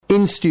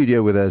In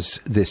studio with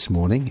us this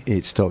morning,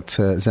 it's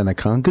Dr. Zena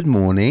Khan. Good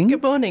morning.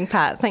 Good morning,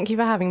 Pat. Thank you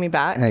for having me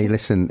back. Hey,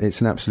 listen, it's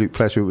an absolute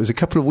pleasure. It was a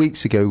couple of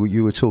weeks ago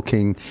you were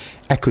talking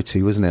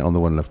equity, wasn't it, on the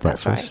One Love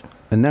Breakfast? That's right.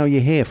 And now you're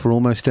here for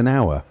almost an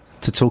hour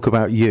to talk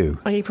about you.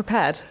 Are you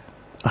prepared?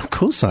 Of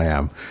course I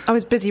am. I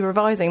was busy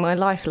revising my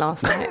life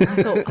last night.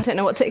 I thought, I don't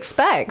know what to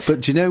expect.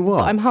 But do you know what?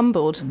 But I'm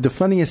humbled. The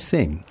funniest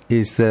thing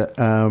is that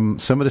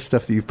some of the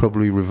stuff that you've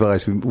probably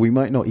revised, we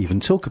might not even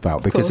talk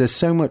about because there's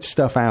so much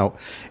stuff out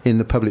in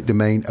the public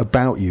domain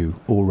about you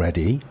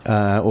already,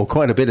 or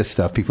quite a bit of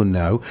stuff people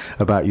know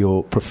about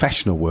your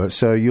professional work.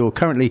 So you're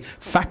currently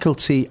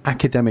Faculty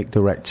Academic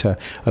Director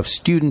of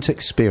Student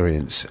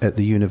Experience at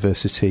the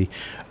University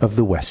of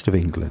the West of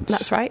England.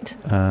 That's right.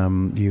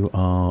 You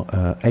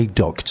are a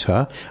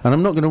doctor. And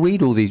I'm not going to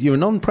read all these. You're a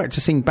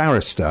non-practicing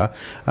barrister,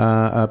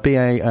 a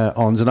BA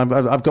Hons, and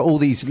I've got all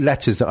these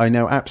letters that I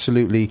know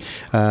absolutely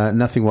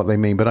nothing what they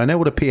mean, but I know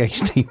what a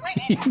PhD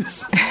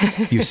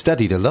means. You've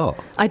studied a lot.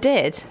 I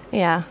did,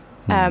 yeah.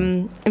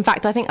 In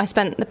fact, I think I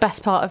spent the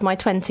best part of my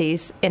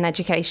 20s in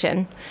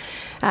education.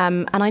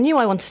 And I knew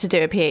I wanted to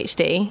do a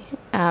PhD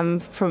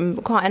from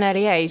quite an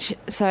early age.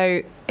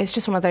 So it's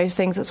just one of those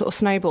things that sort of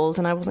snowballed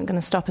and I wasn't going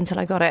to stop until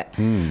I got it.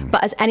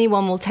 But as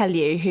anyone will tell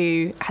you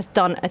who has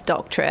done a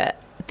doctorate,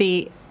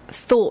 the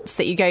thoughts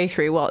that you go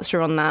through whilst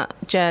you're on that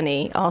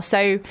journey are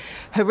so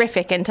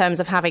horrific in terms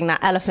of having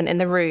that elephant in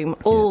the room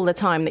all the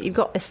time, that you've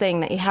got this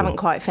thing that you haven't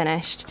quite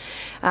finished.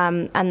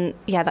 And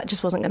yeah, that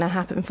just wasn't going to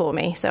happen for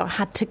me. So I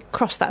had to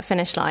cross that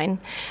finish line.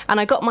 And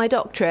I got my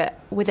doctorate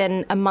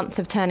within a month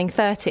of turning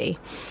 30.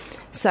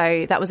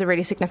 So that was a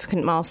really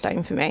significant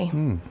milestone for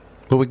me.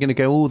 Well, we're going to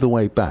go all the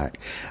way back.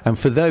 And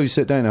for those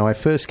that don't know, I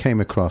first came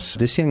across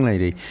this young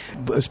lady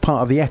as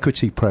part of the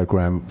equity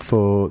programme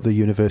for the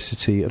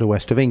University of the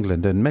West of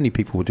England. And many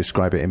people would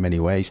describe it in many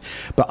ways.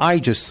 But I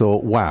just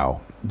thought,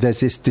 wow, there's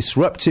this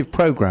disruptive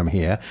programme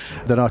here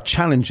that are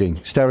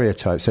challenging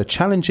stereotypes. They're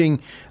challenging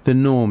the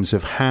norms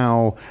of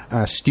how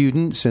our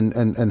students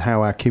and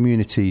how our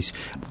communities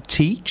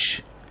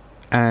teach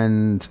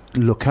and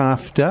look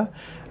after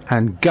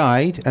and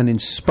guide and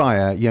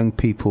inspire young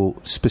people,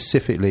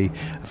 specifically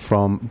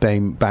from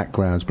BAME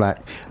backgrounds,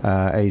 black,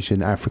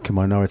 Asian, African,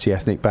 minority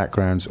ethnic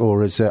backgrounds,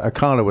 or as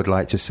Akala would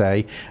like to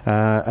say,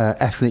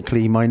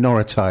 ethnically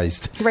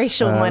minoritized.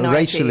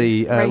 Racially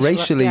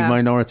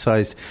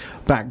minoritized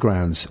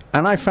backgrounds.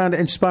 And I found it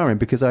inspiring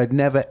because I'd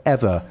never,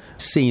 ever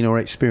seen or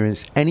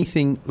experienced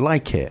anything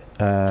like it.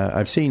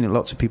 I've seen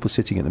lots of people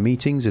sitting at the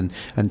meetings and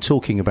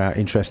talking about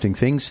interesting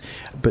things,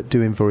 but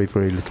doing very,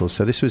 very little.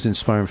 So this was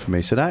inspiring for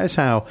me. So that is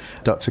how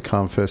Dr.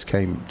 Khan first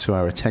came to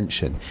our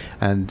attention.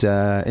 And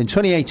in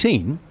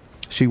 2018,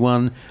 she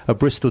won a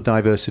Bristol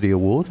Diversity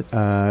Award.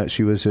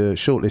 She was a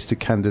shortlisted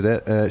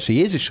candidate.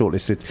 She is a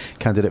shortlisted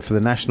candidate for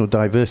the National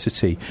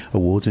Diversity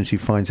Awards, and she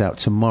finds out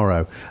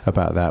tomorrow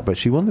about that. But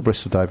she won the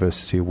Bristol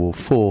Diversity Award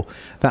for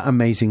that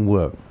amazing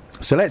work.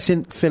 So let's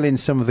fill in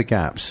some of the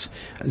gaps.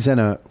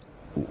 Zena,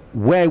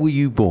 where were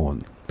you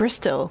born?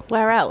 Bristol.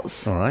 Where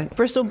else? All right.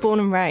 Bristol, born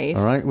and raised.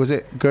 All right. Was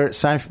it Gert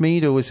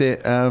Southmead or was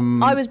it...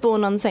 I was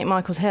born on St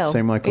Michael's Hill.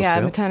 St Michael's Hill.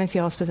 Yeah, maternity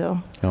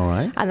hospital. All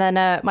right. And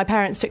then my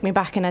parents took me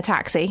back in a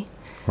taxi.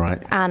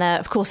 Right. And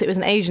of course it was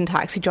an Asian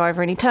taxi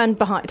driver, and he turned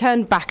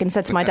back and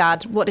said to my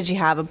dad, "What did you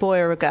have, a boy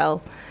or a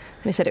girl?"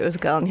 And he said it was a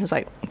girl, and he was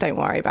like, "Don't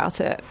worry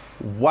about it."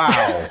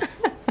 Wow.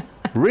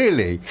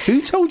 Really?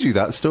 Who told you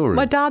that story?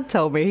 My dad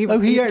told me. He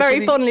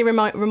very fondly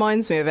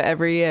reminds me of it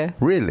every year.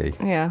 Really?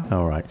 Yeah.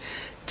 All right.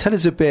 Tell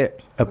us a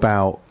bit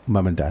about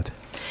Mum and Dad.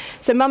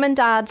 So Mum and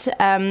Dad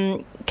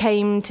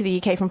came to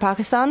the UK from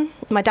Pakistan.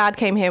 My dad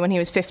came here when he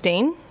was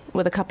 15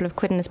 with a couple of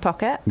quid in his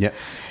pocket. Yeah.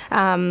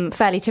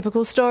 Fairly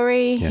typical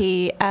story. Yeah.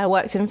 He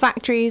worked in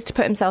factories to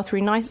put himself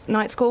through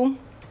night school,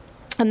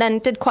 and then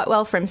did quite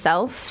well for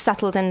himself,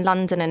 settled in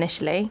London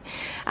initially,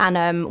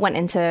 and went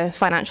into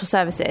financial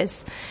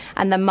services.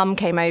 And then Mum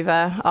came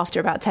over after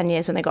about 10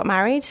 years when they got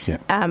married. Yeah.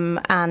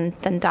 And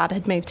then Dad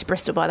had moved to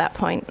Bristol by that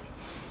point.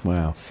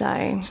 Wow.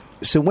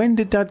 So when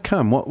did Dad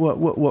come?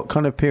 What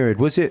kind of period?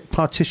 Was it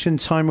partition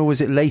time or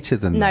was it later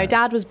than that? No,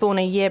 Dad was born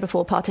a year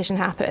before partition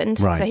happened.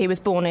 Right. So he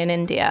was born in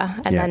India,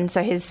 and then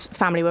so his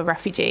family were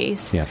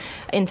refugees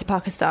into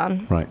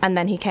Pakistan. Right. And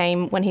then he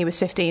came when he was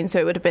 15, so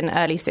it would have been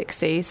early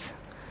 60s.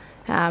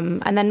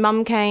 And then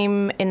Mum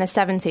came in the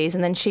 70s,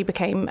 and then she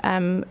became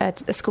a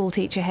school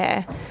teacher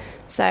here.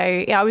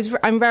 So yeah,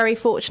 I'm very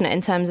fortunate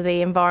in terms of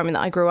the environment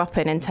that I grew up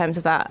in terms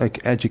of that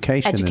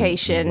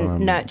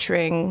education,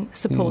 nurturing,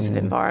 supportive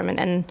environment.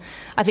 And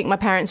I think my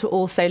parents were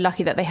also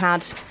lucky that they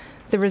had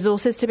the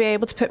resources to be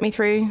able to put me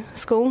through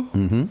school.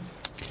 Mm-hmm.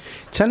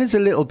 Tell us a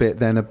little bit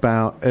then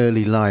about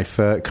early life,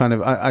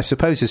 I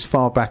suppose as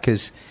far back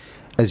as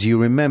you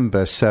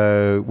remember.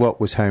 So what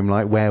was home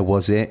like? Where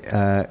was it?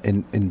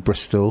 In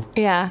Bristol?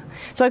 Yeah.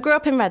 So I grew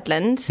up in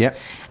Redland. Yeah.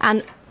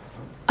 And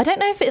I don't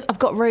know if I've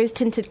got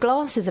rose-tinted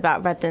glasses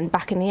about Redland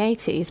back in the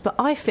 80s, but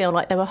I feel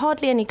like there were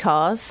hardly any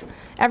cars.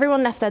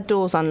 Everyone left their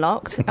doors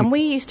unlocked, and we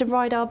used to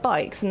ride our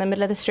bikes in the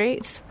middle of the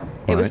streets.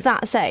 It was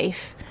that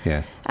safe.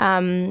 Yeah.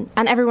 and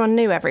everyone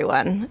knew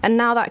everyone. And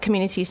now that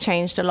community's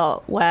changed a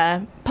lot,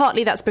 where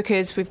partly that's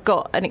because we've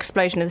got an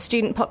explosion of the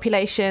student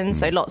population,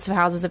 so lots of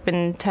houses have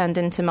been turned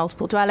into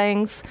multiple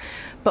dwellings,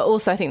 but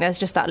also I think there's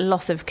just that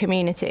loss of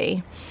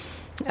community.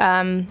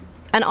 And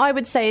I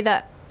would say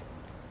that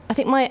I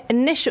think my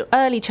initial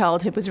early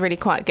childhood was really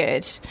quite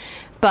good,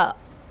 but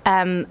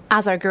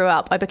as I grew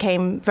up, I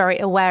became very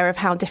aware of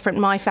how different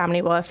my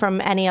family were from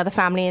any other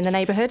family in the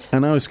neighbourhood.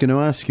 And I was going to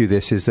ask you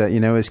this, is that, you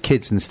know, as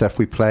kids and stuff,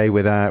 we play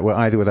with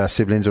either with our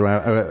siblings or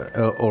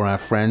our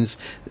friends.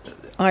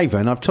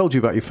 Ivan, I've told you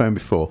about your phone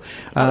before.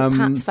 That was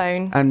Pat's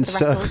phone. And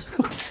so,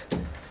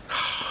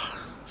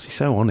 she's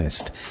so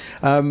honest.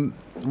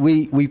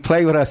 We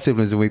play with our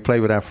siblings and we play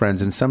with our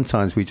friends, and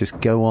sometimes we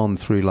just go on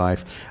through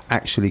life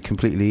actually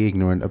completely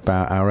ignorant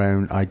about our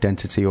own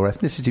identity or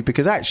ethnicity,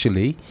 because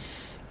actually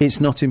it's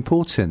not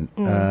important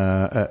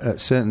at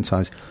certain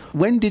times.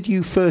 When did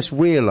you first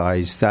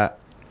realise that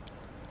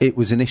it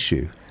was an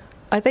issue?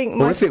 I think,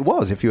 or if it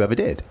was, if you ever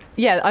did.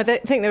 Yeah, I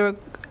think there were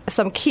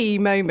some key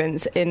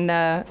moments in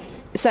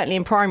certainly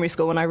in primary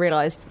school when I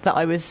realised that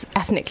I was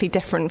ethnically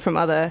different from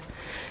other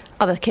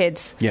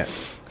kids. Yeah.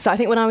 So I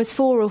think when I was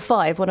 4 or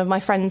 5, one of my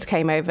friends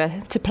came over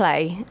to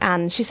play,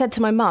 and she said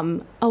to my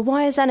mum, "Oh,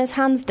 why are Zena's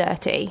hands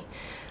dirty?"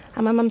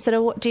 And my mum said,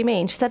 "Oh, what do you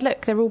mean?" She said,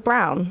 "Look, they're all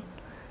brown."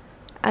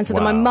 And so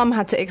then my mum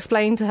had to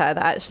explain to her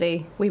that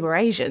actually we were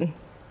Asian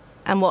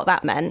and what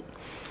that meant.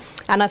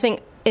 And I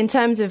think in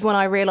terms of when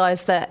I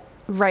realised that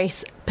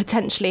race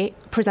potentially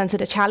presented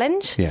a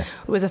challenge,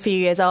 was a few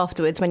years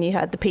afterwards when you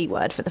heard the P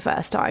word for the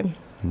first time.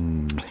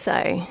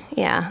 So,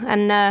 yeah.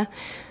 And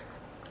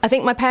I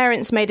think my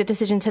parents made a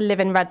decision to live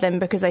in Redland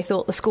because they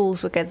thought the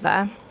schools were good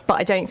there, but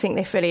I don't think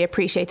they fully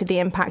appreciated the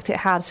impact it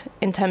had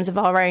in terms of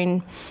our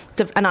own,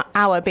 and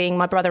our being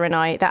my brother and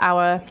I, that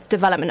our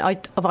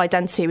development of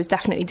identity was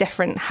definitely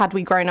different had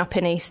we grown up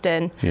in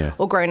Easton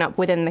or grown up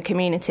within the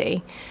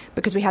community,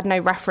 because we had no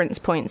reference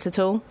points at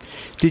all.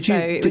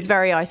 It was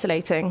very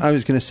isolating. I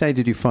was going to say,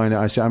 did you find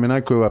it? I mean, I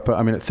grew up,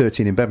 at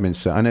 13 in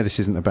Bedminster. I know this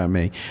isn't about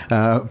me,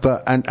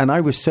 but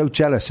I was so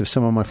jealous of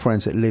some of my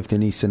friends that lived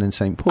in Easton and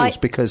St Paul's,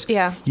 because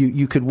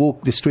you could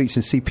walk the streets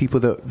and see people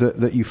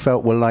that you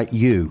felt were like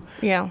you.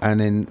 Yeah. And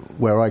in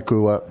where I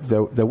grew up,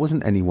 there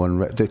wasn't anyone.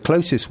 The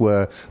closest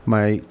were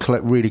my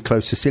really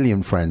close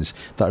Sicilian friends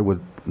that I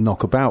would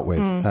knock about with.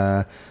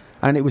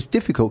 And it was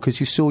difficult because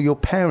you saw your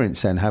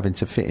parents then having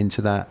to fit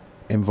into that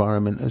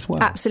environment as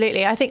well.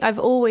 Absolutely. I think I've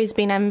always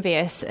been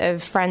envious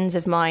of friends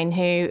of mine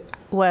who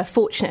were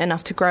fortunate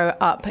enough to grow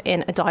up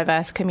in a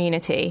diverse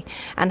community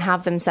and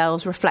have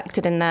themselves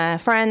reflected in their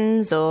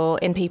friends or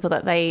in people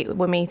that they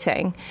were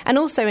meeting. And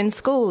also in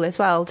school as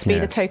well, to be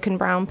the token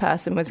brown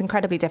person was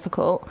incredibly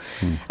difficult.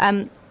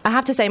 I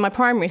have to say my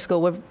primary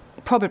school were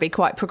probably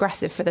quite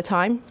progressive for the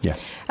time.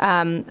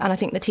 And I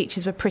think the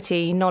teachers were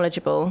pretty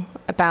knowledgeable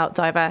about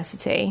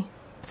diversity.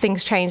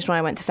 Things changed when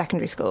I went to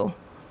secondary school.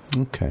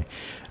 Okay.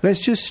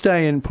 Let's just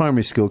stay in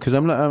primary school, because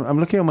I'm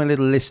looking at my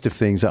little list of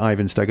things that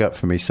Ivan's dug up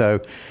for me.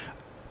 So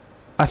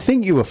I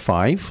think you were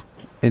 5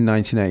 in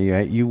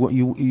 1988.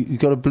 You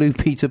got a Blue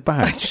Peter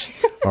badge.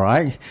 All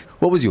right.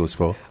 What was yours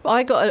for?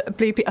 I got a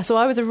Blue Peter. So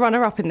I was a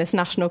runner-up in this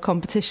national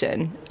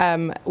competition,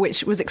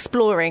 which was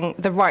exploring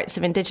the rights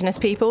of Indigenous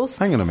peoples.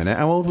 Hang on a minute.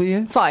 How old were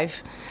you?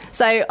 5.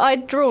 So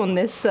I'd drawn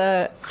this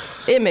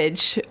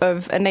image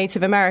of a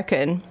Native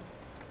American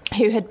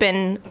who had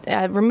been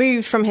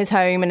removed from his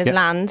home and his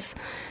lands.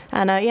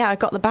 And, I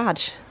got the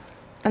badge.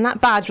 And that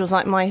badge was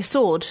like my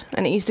sword.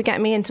 And it used to get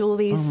me into all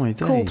these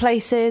cool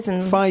places.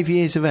 And 5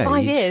 years of age?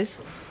 5 years.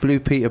 Blue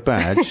Peter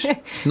badge.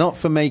 Not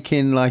for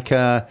making like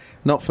a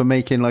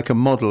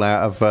model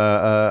out of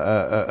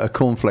a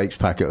cornflakes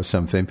packet or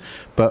something,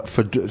 but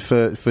for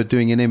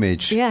doing an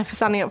image. Yeah, for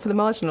standing up for the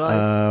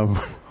marginalised.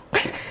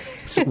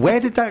 So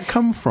where did that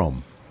come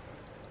from?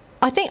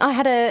 I think I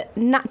had a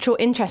natural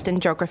interest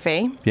in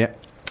geography. Yeah.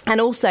 And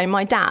also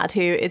my dad,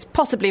 who is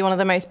possibly one of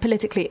the most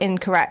politically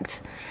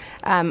incorrect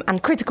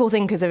and critical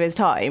thinkers of his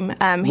time.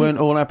 Weren't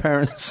all our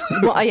parents?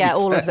 Well, yeah,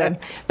 all of them.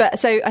 But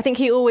so I think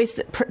he always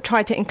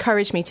tried to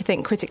encourage me to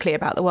think critically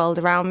about the world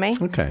around me.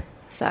 Okay.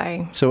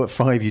 So at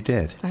 5 you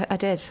did? I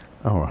did.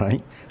 All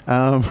right.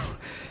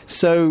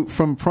 So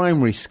from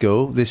primary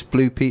school, this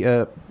Blue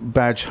Peter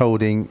badge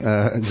holding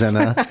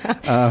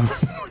Zena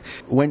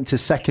went to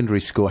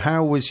secondary school.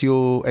 How was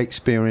your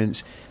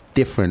experience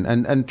different?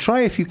 And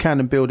try, if you can,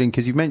 and build in,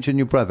 because you mentioned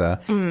your brother,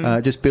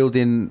 just build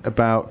in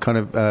about kind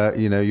of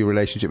your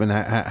relationship and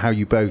how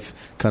you both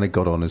kind of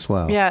got on as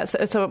well. Yeah,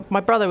 so my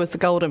brother was the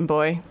golden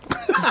boy.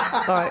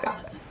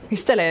 He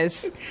still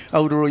is.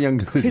 Older or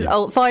younger than He's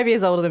you? 5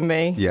 years older than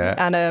me. Yeah.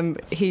 And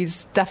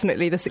he's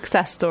definitely the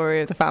success story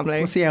of the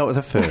family. What's he out of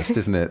the first,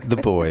 isn't it? The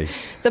boy.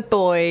 The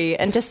boy,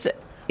 and just...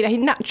 he's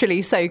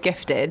naturally so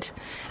gifted,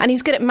 and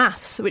he's good at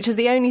maths, which is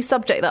the only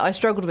subject that I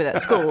struggled with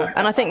at school.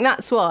 And I think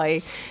that's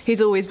why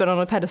he's always been on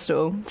a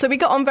pedestal. So we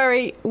got on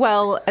very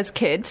well as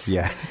kids.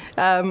 Yeah.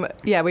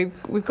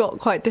 We've got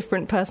quite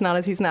different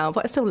personalities now,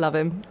 but I still love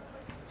him.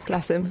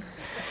 Bless him.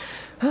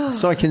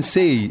 So I can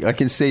see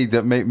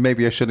that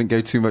maybe I shouldn't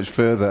go too much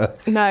further.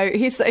 No,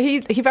 he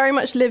very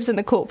much lives in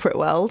the corporate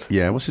world.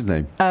 Yeah, what's his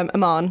name?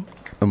 Aman.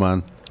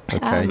 Aman.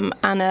 Okay.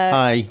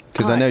 Hi,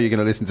 because I know you're going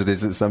to listen to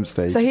this at some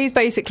stage. So he's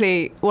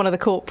basically one of the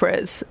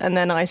corporates, and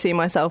then I see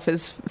myself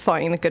as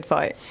fighting the good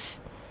fight.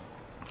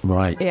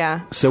 Right.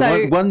 Yeah.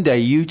 So one day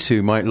you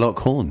two might lock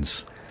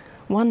horns.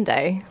 One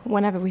day,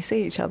 whenever we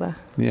see each other.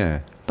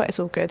 Yeah. But it's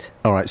all good.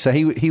 All right, so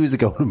he was the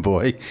golden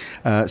boy.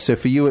 So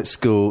for you at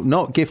school,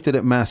 not gifted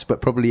at maths,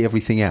 but probably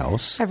everything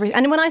else.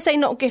 And when I say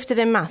not gifted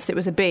in maths, it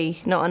was a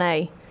B, not an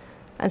A.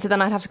 And so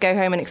then I'd have to go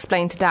home and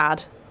explain to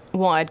Dad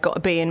why I'd got a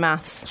B in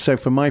maths. So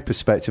from my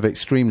perspective,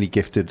 extremely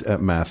gifted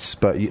at maths,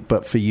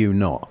 but for you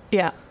not.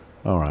 Yeah.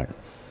 All right.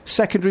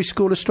 Secondary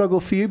school a struggle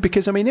for you?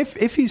 Because, I mean,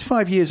 if he's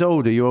 5 years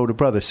older, your older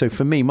brother, so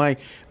for me, my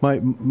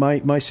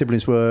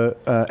siblings were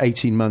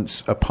 18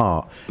 months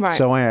apart. Right.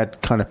 So I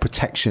had kind of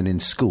protection in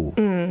school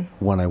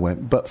when I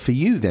went. But for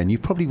you then, you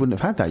probably wouldn't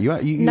have had that. You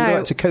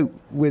had to cope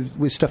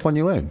with stuff on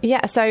your own.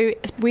 Yeah, so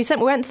we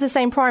went to the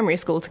same primary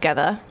school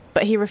together,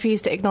 but he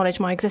refused to acknowledge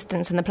my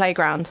existence in the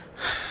playground.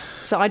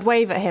 So I'd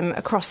wave at him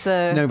across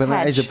the No, but hedge.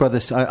 that is a brother.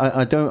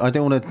 I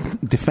don't want to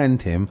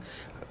defend him.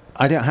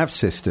 I don't have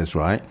sisters,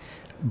 right?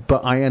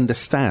 But I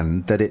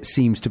understand that it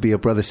seems to be a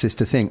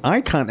brother-sister thing. I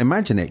can't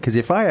imagine it, because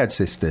if I had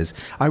sisters,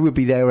 I would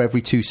be there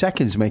every 2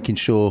 seconds making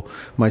sure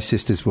my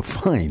sisters were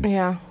fine.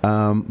 Yeah.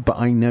 But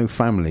I know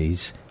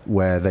families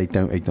where they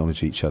don't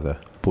acknowledge each other,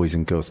 boys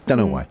and girls. Don't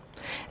know why.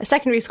 At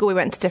secondary school, we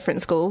went to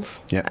different schools.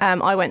 Yeah.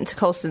 I went to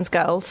Colston's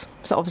Girls,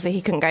 so obviously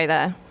he couldn't go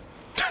there.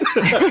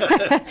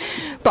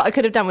 But I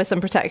could have done with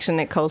some protection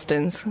at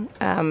Colston's.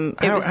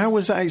 How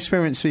was that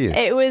experience for you?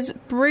 It was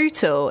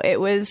brutal. It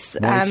was...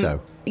 Why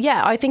so?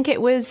 Yeah, I think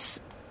it was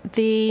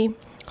the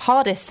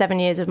hardest 7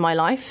 years of my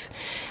life.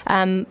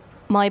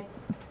 My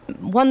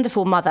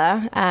wonderful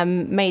mother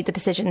made the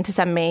decision to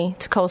send me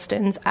to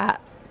Colston's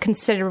at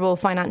considerable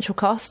financial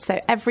cost.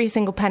 So every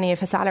single penny of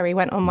her salary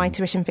went on my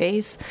tuition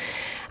fees.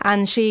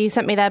 And she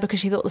sent me there because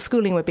she thought the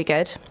schooling would be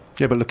good.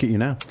 Yeah, but look at you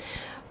now.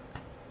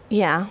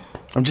 Yeah.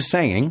 I'm just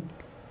saying.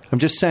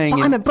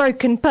 But I'm a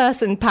broken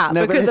person, Pat,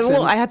 because of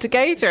what I had to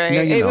go through.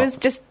 No, it was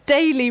just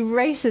daily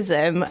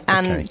racism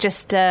and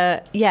just,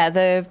 the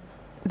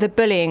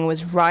bullying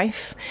was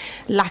rife,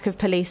 lack of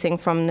policing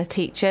from the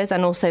teachers,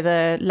 and also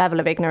the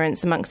level of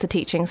ignorance amongst the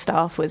teaching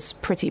staff was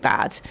pretty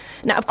bad.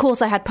 Now, of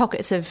course, I had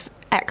pockets of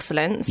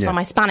excellence. Yeah. So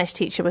my Spanish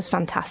teacher was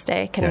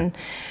fantastic, and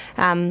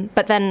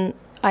but then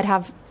I'd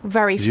have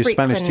very frequent... Is your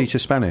Spanish teacher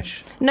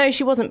Spanish? No,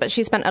 she wasn't, but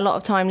she spent a lot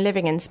of time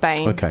living in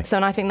Spain. Okay. So,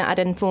 and I think that had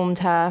informed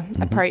her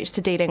approach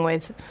to dealing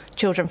with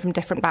children from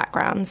different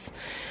backgrounds.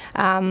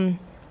 Tell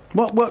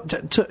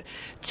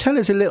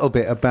us a little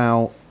bit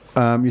about...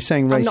 you're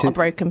saying racism... I'm not a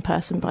broken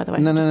person, by the way.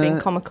 I'm just being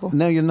comical.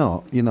 No, you're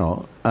not. You're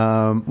not.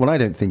 Well, I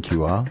don't think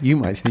you are. You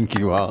might think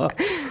you are.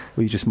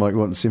 Or you just might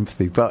want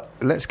sympathy. But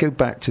let's go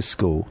back to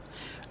school.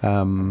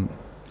 And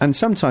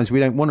sometimes we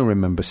don't want to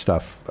remember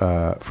stuff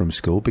from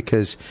school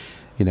because...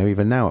 You know,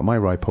 even now at my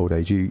ripe old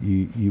age,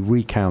 you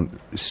recount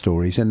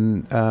stories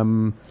and,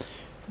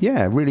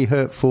 really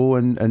hurtful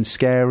and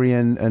scary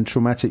and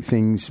traumatic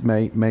things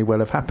may well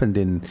have happened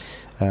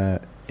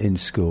in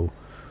school.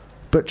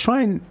 But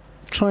try and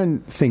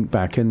think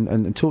back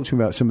and talk to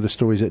me about some of the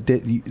stories that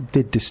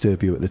did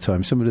disturb you at the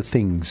time, some of the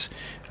things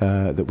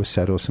that were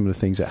said or some of the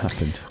things that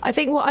happened. I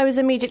think what I was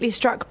immediately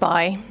struck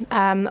by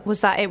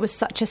was that it was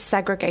such a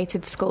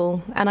segregated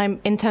school, and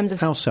in terms of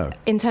how so?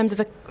 In terms of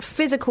the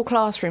physical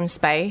classroom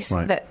space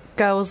that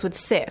girls would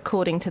sit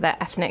according to their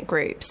ethnic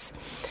groups.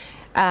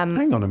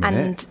 Hang on a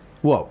minute.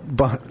 What?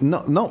 But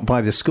not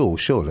by the school,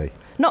 surely.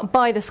 Not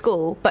by the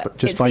school, but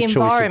just it's by the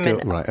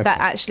environment that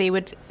actually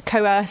would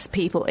coerce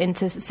people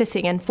into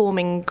sitting and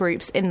forming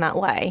groups in that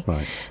way.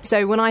 Right.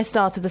 So when I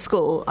started the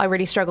school, I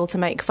really struggled to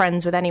make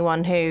friends with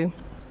anyone who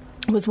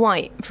was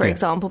white, for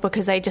example,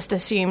 because they just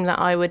assumed that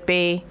I would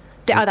be...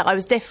 that I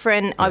was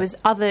different, I was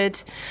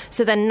othered.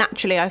 So then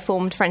naturally I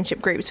formed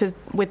friendship groups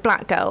with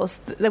black girls.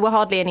 There were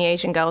hardly any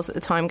Asian girls at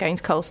the time going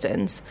to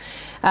Colston's.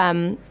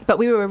 But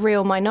we were a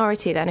real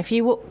minority then. If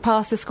you walk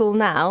past the school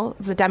now,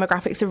 the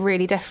demographics are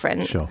really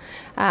different. Sure.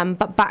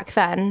 But back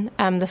then,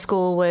 the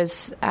school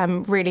was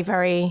really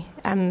very...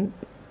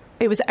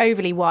 it was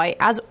overly white,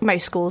 as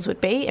most schools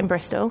would be in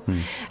Bristol.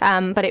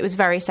 But it was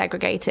very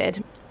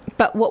segregated.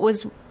 But what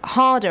was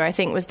harder, I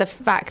think, was the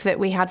fact that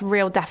we had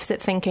real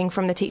deficit thinking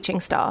from the teaching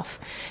staff,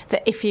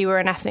 that if you were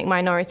an ethnic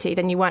minority,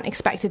 then you weren't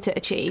expected to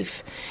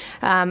achieve.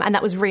 And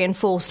that was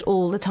reinforced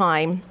all the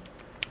time.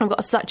 I've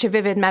got such a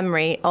vivid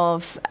memory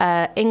of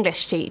an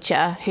English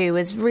teacher who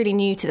was really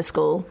new to the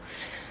school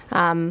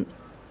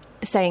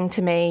saying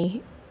to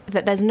me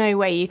that there's no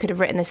way you could have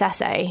written this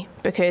essay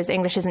because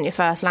English isn't your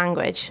first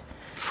language.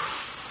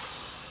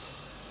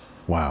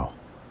 Wow.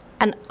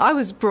 And I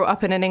was brought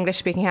up in an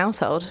English-speaking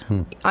household.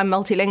 I'm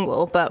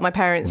multilingual, but my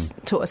parents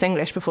taught us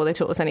English before they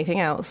taught us anything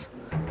else.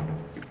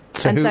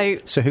 So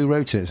who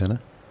wrote it, Zena?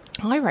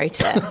 I wrote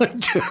it. I'm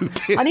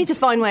joking. I need to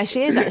find where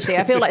she is, actually.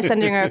 I feel like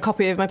sending her a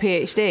copy of my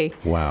PhD.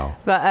 Wow.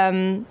 But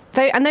and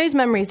those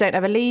memories don't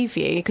ever leave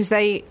you because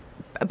they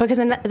because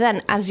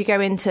then as you go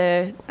into,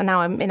 and now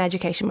I'm in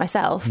education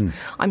myself,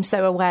 I'm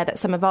so aware that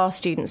some of our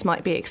students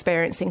might be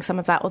experiencing some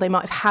of that, or they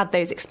might have had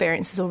those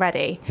experiences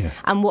already,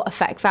 and what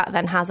effect that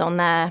then has on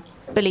their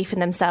belief in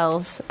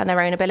themselves and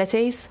their own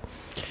abilities.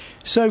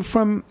 So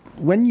from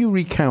when you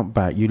recount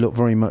back, you look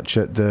very much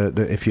at the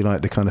if you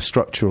like, the kind of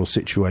structural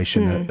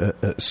situation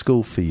at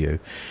school for you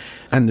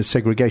and the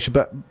segregation.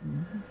 But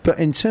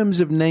in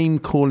terms of name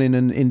calling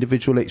and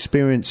individual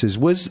experiences,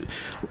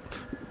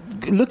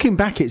 looking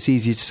back, it's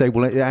easy to say,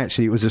 well,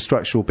 it was a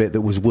structural bit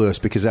that was worse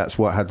because that's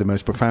what had the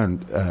most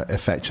profound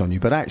effect on you.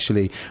 But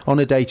actually, on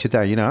a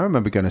day-to-day, I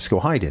remember going to school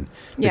hiding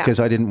because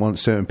I didn't want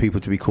certain people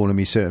to be calling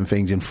me certain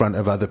things in front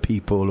of other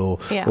people or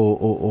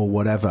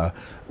whatever.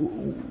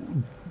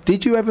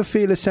 Did you ever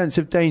feel a sense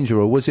of danger,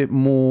 or was it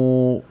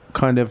more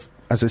kind of,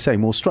 as I say,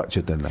 more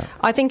structured than that?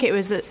 I think it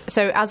was. At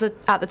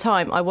the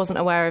time, I wasn't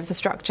aware of the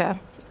structure.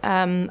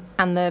 And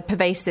the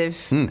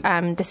pervasive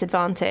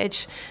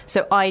disadvantage.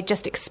 So I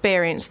just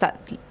experienced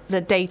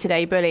the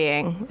day-to-day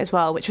bullying as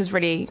well, which was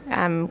really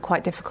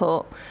quite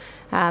difficult.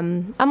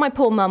 And my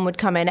poor mum would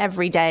come in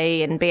every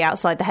day and be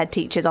outside the head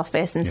teacher's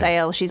office and say,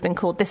 oh, she's been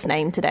called this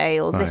name today,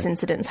 or this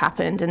incident's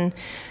happened. And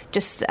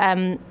just,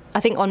 I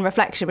think on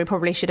reflection, we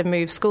probably should have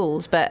moved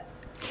schools, but...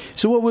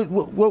 So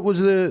what was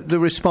the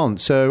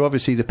response? So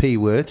obviously the P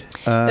word.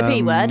 The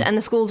P word, and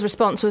the school's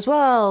response was,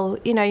 well,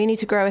 you need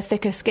to grow a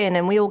thicker skin,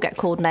 and we all get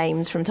called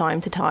names from time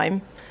to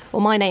time.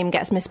 Or my name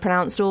gets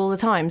mispronounced all the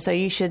time, so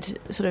you should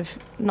sort of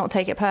not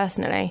take it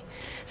personally.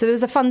 So there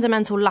was a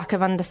fundamental lack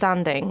of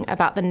understanding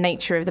about the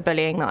nature of the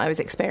bullying that I was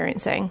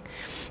experiencing.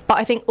 But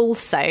I think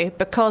also,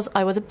 because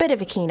I was a bit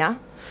of a keener,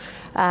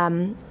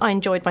 I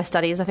enjoyed my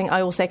studies. I think I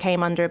also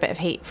came under a bit of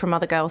heat from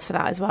other girls for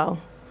that as well.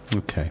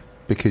 Okay.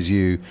 Because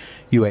you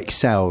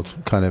excelled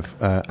kind of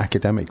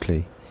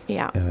academically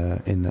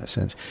in that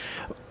sense.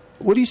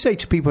 What do you say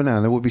to people now?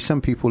 There will be some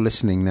people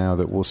listening now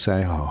that will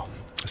say, oh,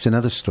 it's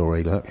another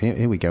story. Look,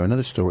 here we go,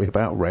 another story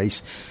about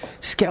race.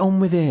 Just get on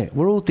with it.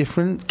 We're all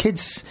different.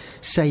 Kids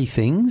say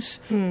things.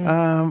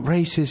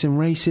 Racism.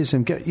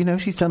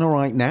 She's done all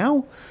right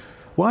now.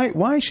 Why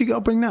has she got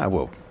to bring that?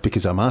 Well,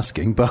 because I'm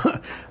asking,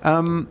 but...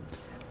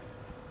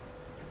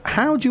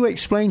 how do you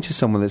explain to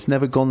someone that's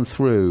never gone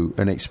through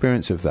an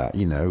experience of that,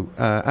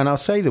 and I'll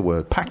say the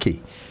word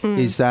packy,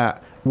 is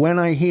that when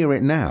I hear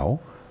it now,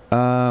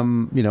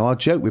 I'll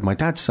joke with my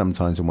dad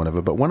sometimes and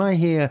whatever, but when I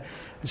hear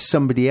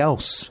somebody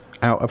else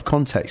out of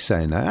context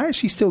saying that, it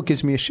actually still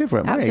gives me a shiver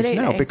at my age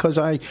now, because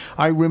I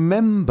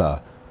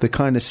remember the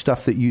kind of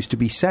stuff that used to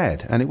be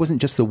said, and it wasn't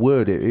just the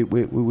word, it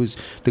was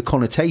the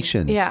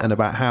connotations and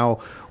about how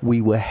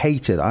we were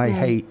hated. I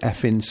hate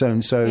effing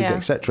so-and-sos,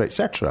 etc.,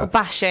 etc.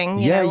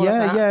 Bashing,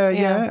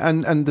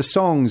 and the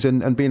songs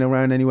and being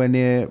around anywhere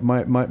near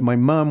my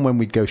mum when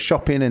we'd go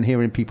shopping and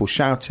hearing people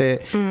shout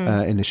it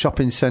in the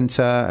shopping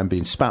centre and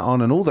being spat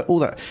on and all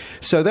that.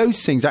 So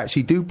those things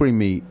actually do bring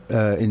me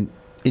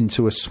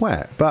into a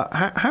sweat. But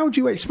how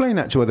do you explain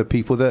that to other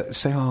people that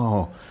say,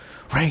 oh,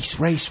 race,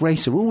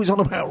 are always on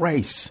about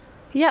race?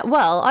 Yeah,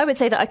 well, I would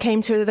say that I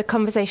came to the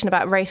conversation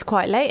about race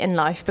quite late in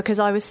life because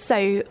I was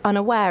so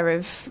unaware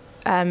of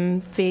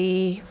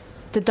the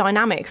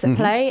dynamics at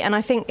play. And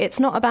I think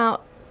it's not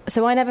about...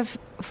 So I never,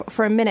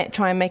 for a minute,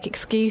 try and make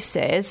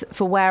excuses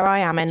for where I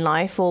am in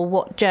life or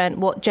what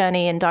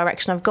journey and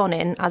direction I've gone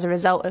in as a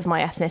result of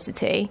my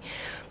ethnicity.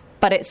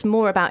 But it's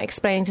more about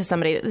explaining to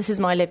somebody that this is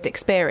my lived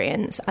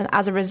experience. And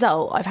as a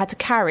result, I've had to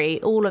carry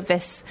all of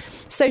this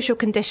social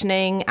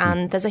conditioning,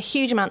 and there's a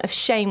huge amount of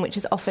shame which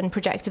is often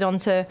projected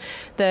onto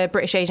the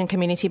British Asian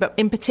community, but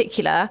in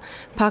particular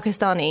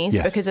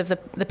Pakistanis, because of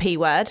the P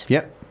word.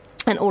 Yep.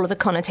 And all of the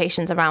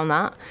connotations around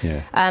that.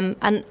 Yeah.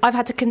 And I've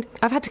had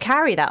to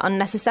carry that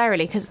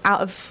unnecessarily because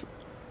out of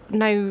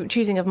no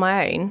choosing of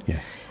my own. Yeah.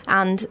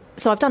 And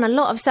so I've done a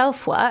lot of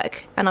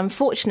self-work, and I'm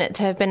fortunate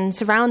to have been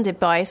surrounded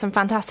by some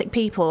fantastic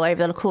people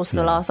over the course of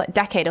the last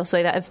decade or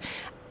so that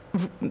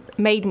have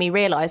made me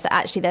realise that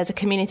actually there's a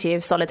community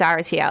of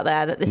solidarity out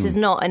there, that this is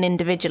not an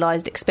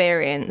individualised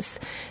experience,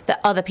 that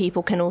other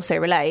people can also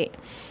relate.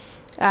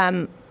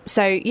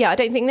 So, I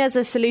don't think there's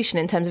a solution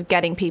in terms of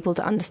getting people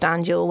to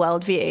understand your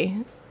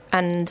worldview.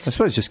 And I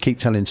suppose just keep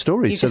telling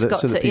stories so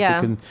that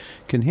people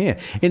can hear.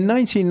 In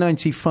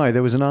 1995,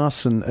 there was an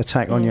arson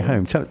attack on your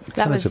home. Tell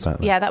us about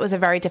that. Yeah, that was a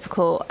very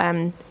difficult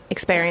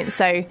experience.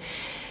 So,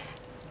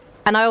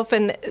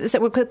 and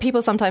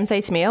people sometimes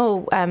say to me,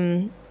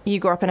 you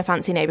grew up in a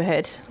fancy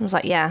neighbourhood. I was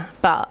like, yeah,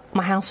 but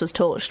my house was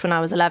torched when I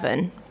was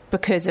 11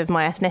 because of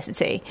my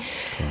ethnicity.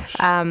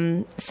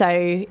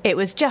 So it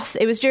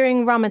was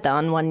during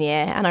Ramadan one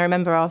year, and I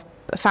remember our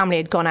family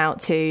had gone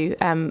out to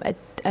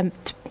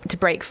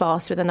break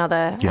fast with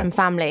another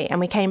family, and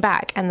we came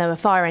back and there were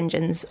fire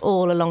engines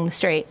all along the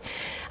street,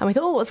 and we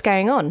thought, what's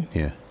going on?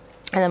 Yeah.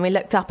 And then we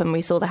looked up and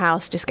we saw the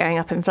house just going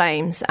up in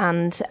flames,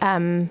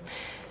 and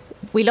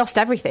we lost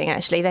everything.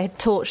 Actually, they had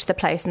torched the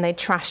place and they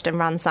trashed and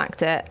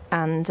ransacked it,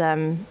 and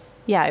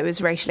it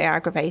was racially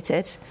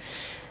aggravated.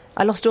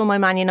 I lost all my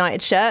Man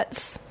United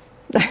shirts.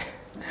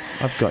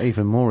 I've got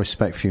even more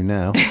respect for you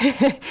now.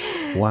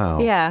 Wow.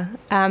 Yeah.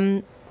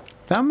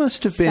 That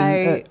must have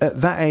been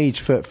at that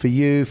age for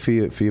you, for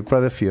your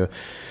brother, for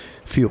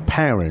your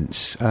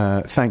parents.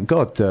 Thank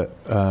God that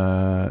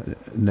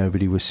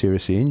nobody was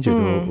seriously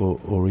injured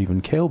or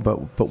even killed.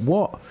 But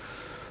what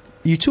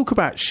you talk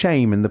about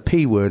shame and the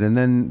P word, and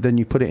then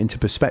you put it into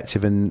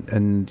perspective,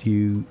 and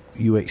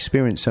you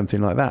experience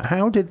something like that.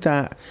 How did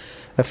that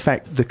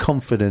affect the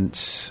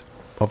confidence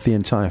of the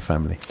entire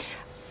family?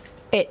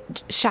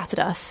 It shattered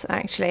us,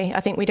 actually.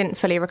 I think we didn't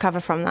fully recover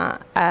from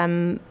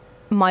that.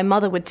 My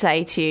mother would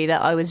say to you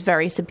that I was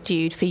very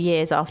subdued for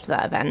years after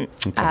that event,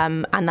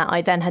 and that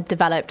I then had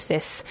developed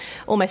this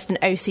almost an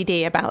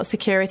OCD about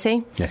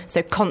security. Yeah.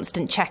 So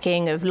constant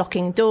checking of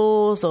locking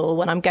doors, or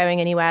when I'm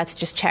going anywhere to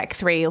just check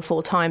 3 or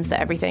 4 times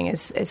that everything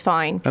is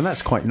fine. And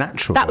that's quite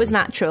natural. That was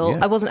natural.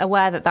 Yeah. I wasn't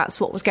aware that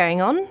that's what was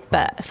going on,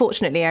 but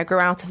fortunately I grew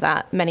out of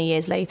that many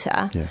years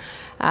later. Yeah.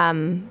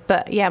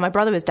 But yeah, my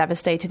brother was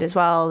devastated as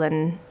well,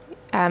 and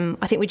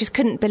I think we just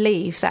couldn't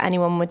believe that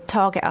anyone would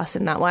target us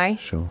in that way.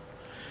 Sure.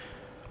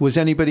 Was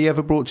anybody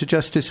ever brought to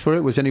justice for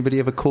it? Was anybody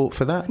ever caught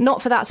for that?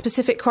 Not for that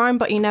specific crime,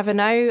 but you never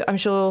know. I'm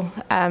sure,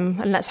 and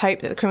let's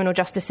hope that the criminal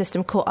justice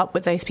system caught up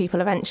with those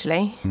people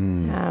eventually.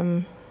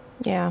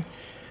 Yeah.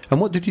 And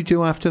what did you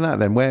do after that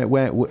then? Where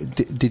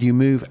did you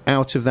move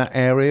out of that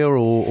area,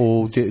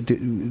 or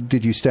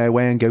did you stay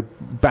away and go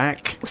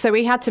back? So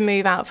we had to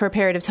move out for a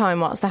period of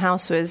time whilst the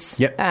house was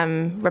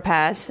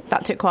repaired.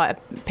 That took quite a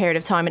period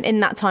of time, and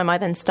in that time I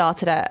then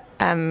started at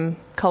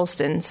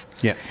Colston's.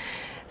 Yeah.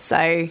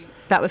 So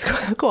that was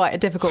quite a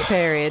difficult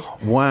period.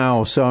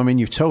 Wow. So, I mean,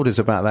 you've told us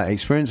about that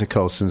experience at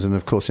Colston's, and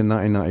of course in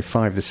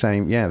 1995, the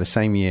same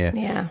year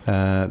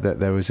that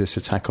there was this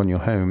attack on your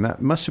home.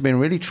 That must have been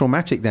really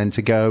traumatic then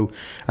to go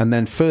and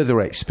then further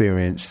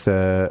experience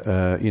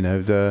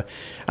and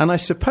I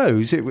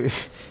suppose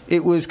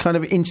it was kind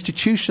of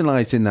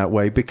institutionalized in that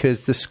way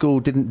because the school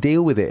didn't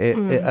deal with it.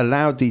 It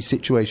allowed these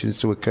situations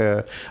to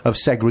occur of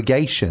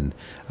segregation.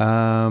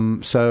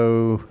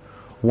 So,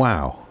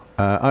 wow.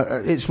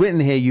 It's written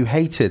here you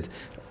hated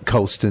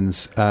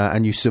Colston's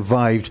and you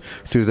survived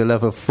through the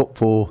love of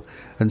football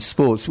and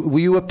sports. Were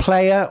you a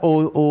player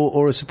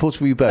or a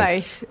supporter? Were you both?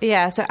 Both,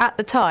 yeah. So at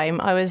the time,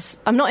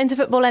 I'm not into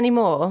football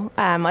anymore.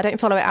 I don't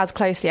follow it as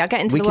closely. I get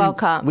into the World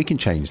Cup. We can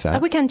change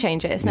that. We can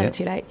change it. It's never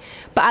too late.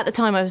 But at the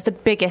time, I was the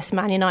biggest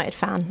Man United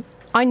fan.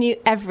 I knew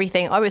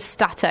everything. I was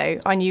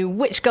stato. I knew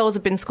which goals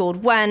had been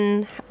scored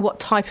when, what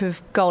type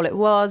of goal it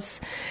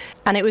was.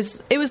 And it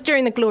was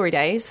during the glory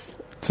days.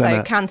 So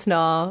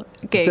Cantona,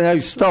 Giggs. No,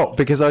 stop,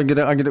 because we're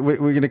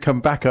gonna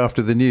come back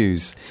after the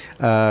news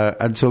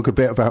and talk a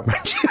bit about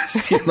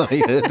Manchester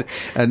United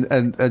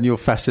and your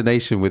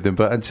fascination with them.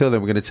 But until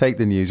then, we're going to take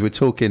the news. We're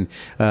talking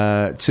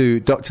to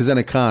Dr.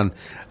 Zena Khan,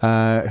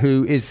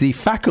 who is the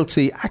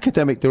Faculty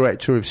Academic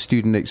Director of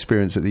Student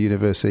Experience at the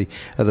University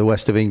of the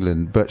West of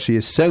England. But she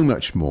is so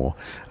much more.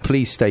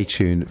 Please stay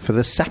tuned for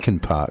the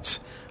second part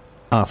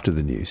after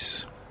the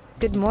news.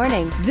 Good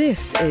morning.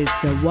 This is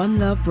the One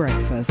Love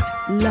Breakfast,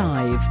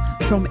 live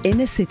from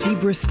inner city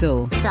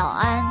Bristol. 早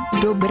安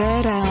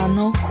Dobré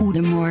ráno.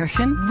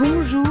 Goedemorgen.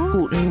 Bonjour.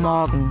 Guten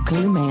Morgen.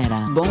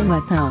 Kalimera. Bon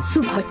matin.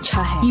 Subh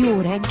अच्छा है.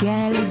 Jó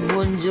reggel.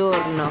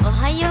 Buongiorno.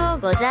 Ohayo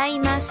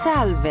gozaimasu.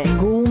 Salve.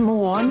 Good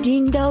morning.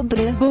 Dzień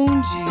dobry. Bom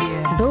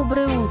dia.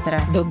 Dobre utro.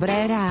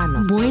 Dobré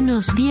ráno.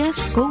 Buenos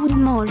días. God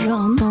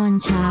morgon. Tón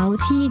chào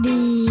thi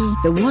đi.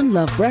 The One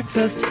Love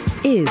Breakfast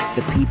is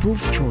the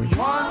people's choice.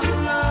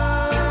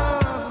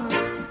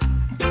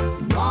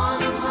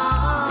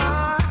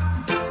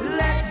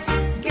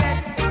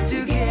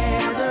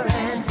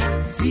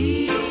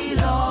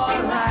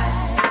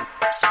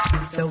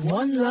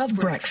 One Love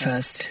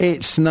Breakfast.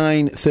 It's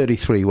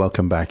 9:33.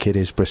 Welcome back. It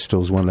is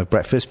Bristol's One Love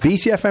Breakfast.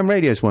 BCFM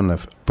Radio's One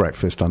Love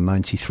Breakfast on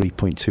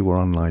 93.2 or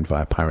online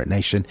via Pirate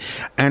Nation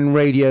and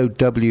Radio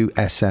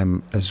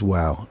WSM as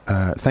well.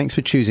 Thanks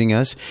for choosing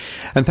us,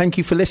 and thank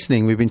you for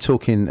listening. We've been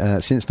talking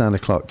since 9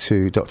 o'clock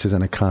to Dr.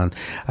 Zena Khan,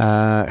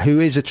 who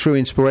is a true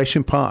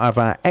inspiration, part of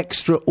our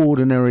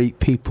Extraordinary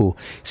People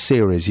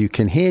series. You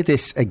can hear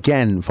this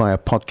again via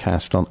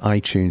podcast on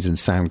iTunes and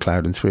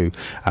SoundCloud and through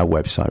our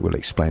website. We'll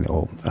explain it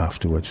all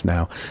afterwards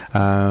now.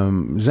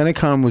 Zena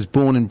Khan was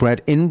born and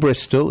bred in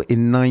Bristol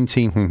in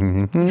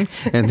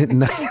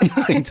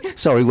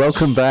sorry,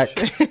 welcome back.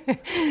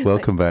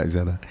 Welcome back,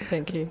 Zena.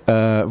 Thank you.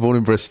 Born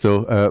in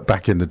Bristol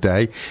back in the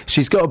day.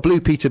 She's got a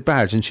Blue Peter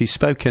badge, and she's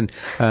spoken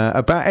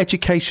about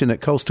education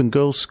at Colston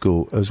Girls'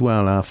 School as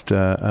well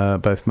after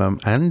both Mum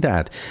and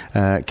Dad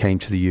came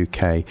to the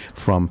UK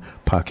from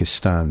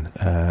Pakistan.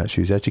 She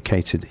was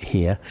educated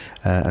here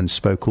and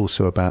spoke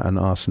also about an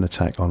arson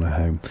attack on her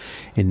home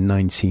in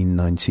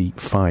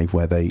 1995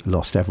 where they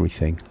lost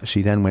everything.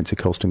 She then went to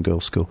Colston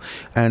Girls' School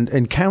and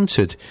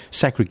encountered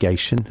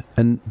segregation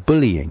and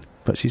bullying,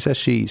 but she says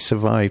she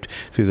survived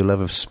through the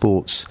love of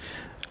sports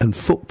and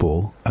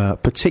football,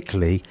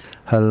 particularly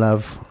her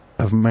love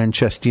of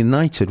Manchester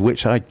United,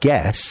 which I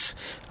guess,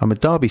 I'm a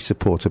Derby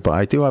supporter, but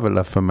I do have a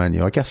love for Man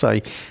U. I guess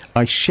I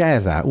share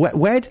that.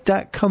 Where did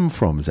that come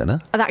from,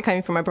 Zena? That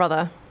came from my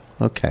brother.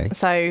 Okay.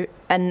 So,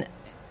 and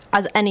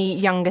as any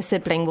younger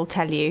sibling will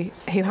tell you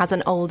who has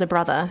an older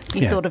brother,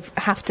 you Yeah. sort of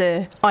have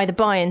to either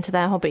buy into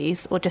their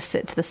hobbies or just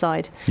sit to the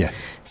side. Yeah.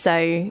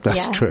 So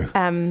That's true.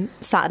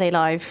 Saturday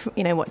Live,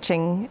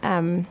 watching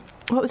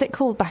what was it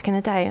called back in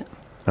the day?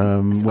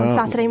 On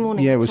Saturday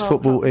morning Yeah, at it was 12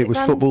 football. o'clock. It was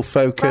Football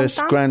Focus,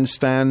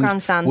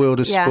 Grandstand, World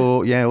of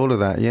Sport. Yeah, all of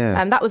that.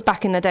 Yeah. That was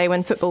back in the day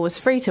when football was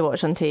free to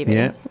watch on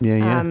TV.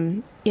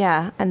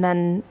 Yeah. And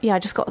then I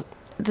just got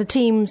the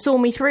team saw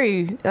me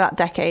through that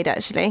decade.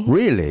 Actually,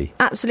 Really?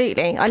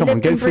 Absolutely. Come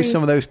on, go through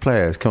some of those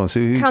players. Come on, so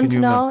who can you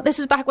remember? Cantona. This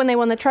was back when they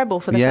won the treble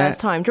for the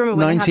first time. Do you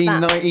remember when they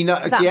had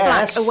 1999? that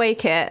Yes. black away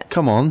kit?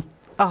 Come on,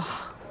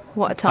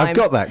 What a time! I've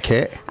got that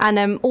kit.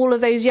 And all of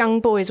those young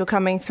boys were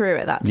coming through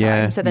at that time.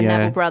 Yeah, So the yeah.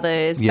 Neville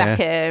brothers, Yeah.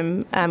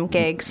 Beckham,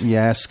 Giggs.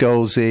 Yeah,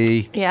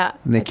 Scholesy. Yeah,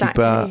 Nicky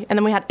exactly. Butt. And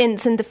then we had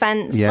Ince in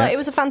defence. Yeah. It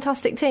was a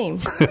fantastic team.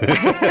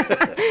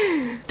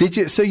 Did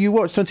you? So you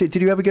watched on it?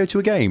 Did you ever go to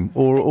a game,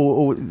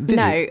 or did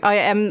No, you?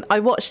 I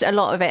watched a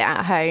lot of it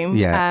at home.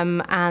 Yeah.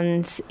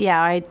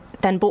 I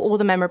then bought all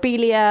the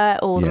memorabilia,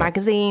 all the Yeah.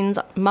 magazines,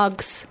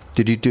 mugs.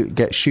 Did you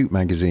get Shoot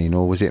magazine,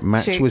 or was it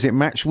Match? Shoot. Was it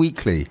Match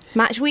Weekly?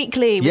 Match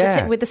Weekly with,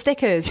 Yeah. with the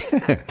stickers.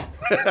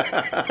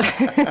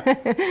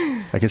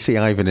 I can see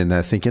Ivan in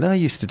there thinking, I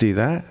used to do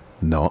that.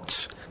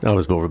 Not. I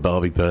was more of a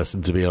Barbie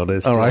person, to be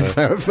honest. All right,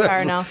 fair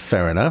enough.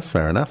 Fair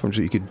enough. I'm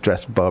sure you could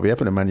dress Barbie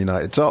up in a Man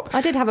United top.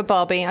 I did have a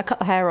Barbie. I cut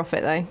the hair off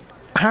it though.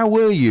 How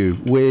were you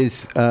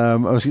with, I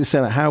was going to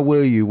say that, how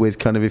were you with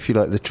kind of, if you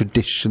like, the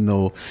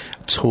traditional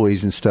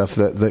toys and stuff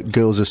that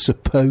girls are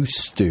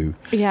supposed to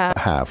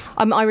have?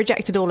 I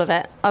rejected all of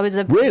it. I was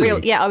a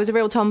Really? I was a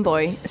real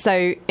tomboy.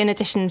 So in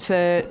addition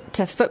to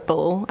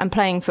football and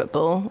playing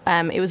football,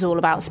 it was all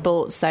about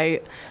sports. So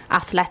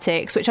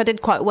athletics, which I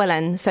did quite well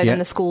in. So Yeah. then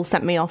the school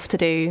sent me off to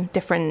do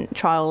different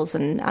trials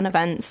and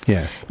events.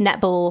 Yeah.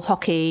 Netball,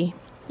 hockey.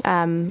 So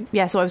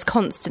I was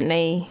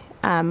constantly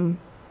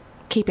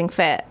keeping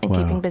fit and Wow.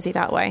 keeping busy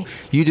that way.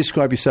 You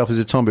describe yourself as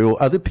a tomboy, or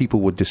other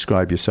people would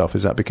describe yourself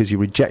as that because you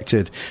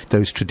rejected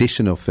those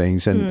traditional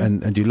things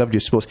and you loved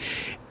your sports.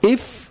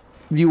 If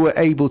you were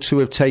able to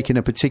have taken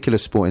a particular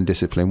sporting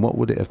discipline, what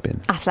would it have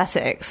been?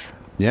 Athletics.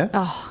 Yeah?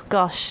 Oh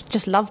gosh,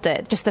 just loved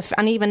it.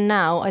 And even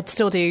now, I'd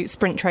still do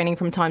sprint training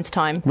from time to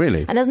time.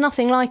 Really? And there's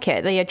nothing like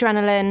it. The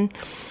adrenaline,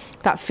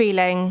 that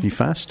feeling. You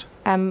fast?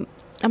 I'm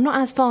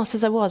not as fast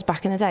as I was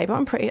back in the day, but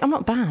I'm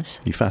not bad.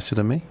 You faster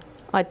than me?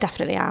 I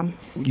definitely am.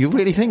 You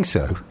really think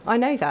so? I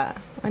know that.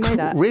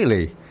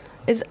 Really?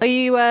 Are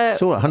you?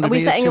 So what, 100 are we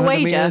metres, setting a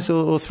 200 wager? metres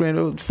or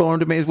 300,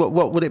 400 metres?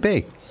 What would it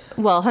be?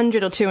 Well,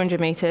 100 or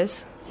 200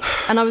 metres.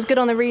 And I was good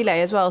on the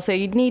relay as well, so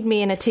you'd need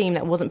me in a team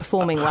that wasn't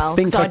performing well,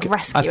 because I'd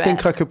rescue it. I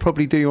think I could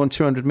probably do you on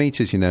 200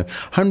 metres,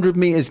 100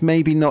 metres,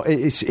 maybe not.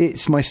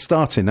 It's my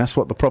starting, that's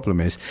what the problem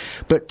is.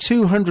 But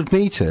 200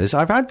 metres,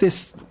 I've had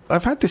this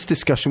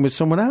discussion with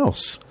someone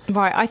else.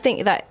 Right, I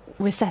think that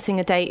we're setting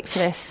a date for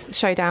this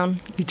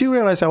showdown. You do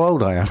realise how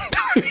old I am?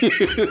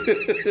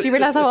 Do you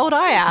realise how old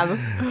I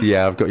am?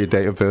 Yeah, I've got your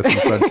date of birth in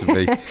front of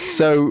me.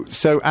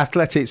 So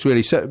athletics,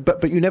 really. So,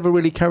 but you never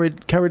really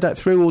carried that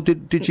through, or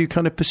did you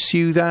kind of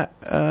pursue that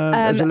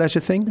as a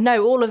leisure thing?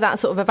 No, all of that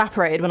sort of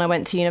evaporated when I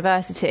went to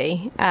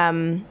university,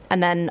 and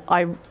then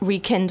I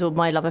rekindled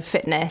my love of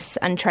fitness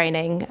and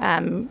training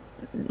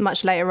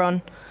much later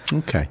on.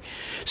 Okay,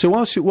 so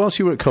whilst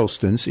you were at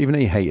Colston's, even though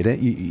you hated it,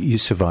 you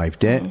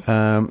survived it,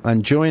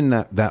 and during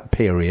that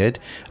period,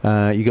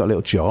 you got a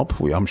little job.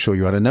 I'm sure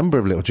you had a number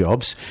of little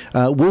jobs.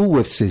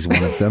 Woolworths is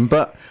one of them,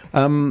 but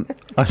I'm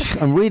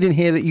reading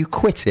here that you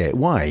quit it.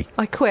 Why?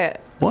 I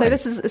quit. Why?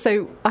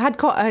 I had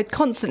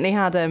constantly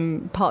had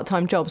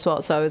part-time jobs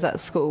whilst I was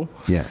at school.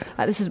 Yeah.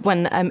 This is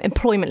when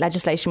employment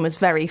legislation was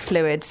very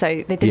fluid,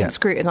 so they didn't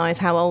scrutinise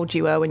how old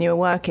you were when you were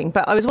working.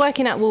 But I was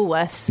working at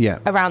Woolworths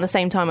around the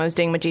same time I was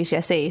doing my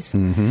GCSEs.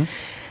 Mm-hmm.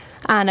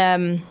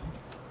 And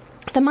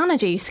the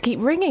manager used to keep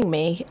ringing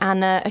me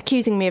and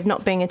accusing me of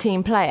not being a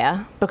team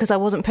player because I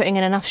wasn't putting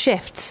in enough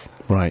shifts.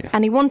 Right.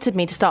 And he wanted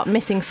me to start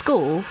missing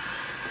school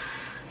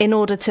in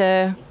order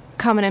to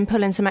come in and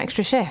pull in some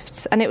extra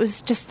shifts. And it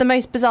was just the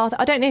most bizarre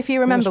I don't know if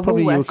you remember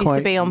Woolworths used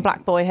to be on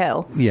Black Boy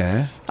Hill.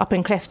 Yeah. Up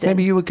in Clifton.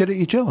 Maybe you were good at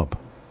your job.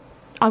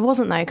 I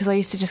wasn't, though, because I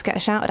used to just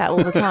get shouted at all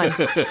the time.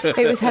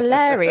 It was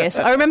hilarious.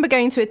 I remember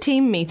going to a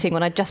team meeting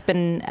when I'd just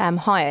been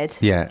hired.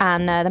 Yeah.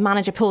 And the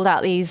manager pulled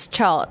out these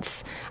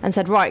charts and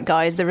said, right,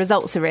 guys, the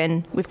results are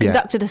in. We've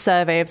conducted a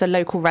survey of the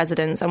local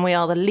residents and we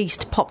are the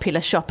least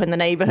popular shop in the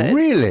neighbourhood.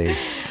 Really?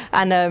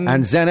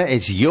 And Zena,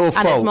 it's your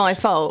fault. And it's my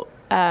fault.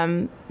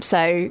 And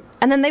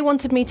then they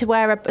wanted me to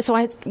wear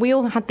we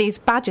all had these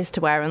badges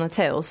to wear on the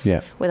tills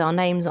with our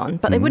names on,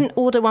 but they wouldn't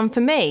order one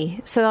for me,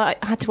 so I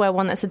had to wear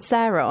one that said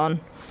Sarah on.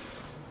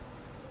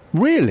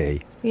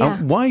 Really?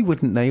 Yeah. Why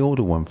wouldn't they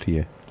order one for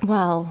you?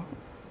 Well,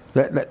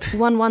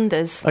 one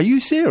wonders. Are you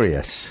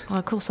serious? Oh,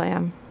 of course I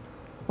am.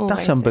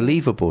 That's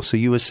unbelievable. So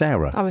you were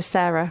Sarah? I was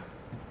Sarah.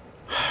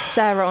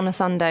 Sarah on a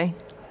Sunday.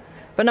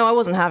 But no, I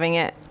wasn't having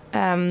it.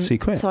 So you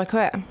quit? So I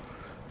quit.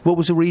 What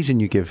was the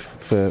reason you gave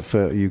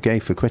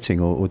for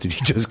quitting, or did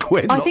you just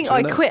quit? I think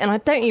I quit, and I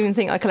don't even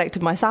think I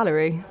collected my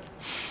salary.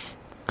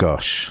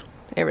 Gosh.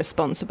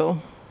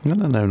 irresponsible. No,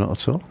 not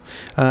at all.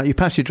 You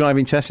passed your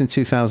driving test in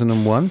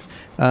 2001.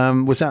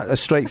 Was that a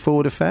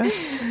straightforward affair?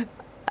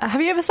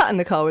 Have you ever sat in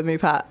the car with me,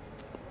 Pat?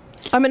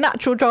 I'm a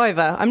natural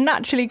driver. I'm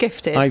naturally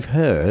gifted. I've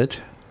heard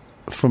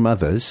from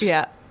others.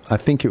 Yeah. I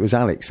think it was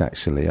Alex,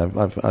 actually.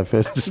 I've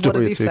heard the story. What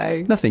did he too.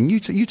 say? Nothing.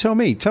 You tell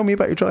me. Tell me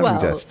about your driving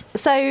test.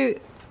 So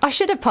I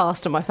should have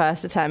passed on my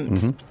first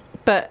attempt,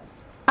 but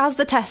as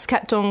the tests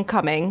kept on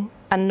coming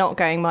and not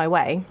going my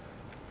way,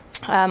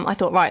 I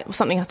thought, right,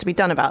 something has to be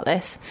done about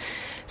this.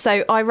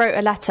 So I wrote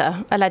a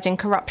letter alleging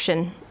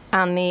corruption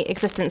and the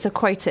existence of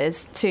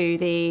quotas to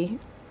the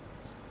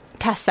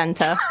test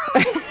centre.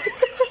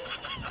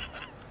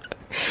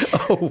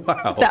 Oh,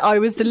 wow. That I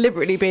was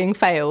deliberately being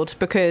failed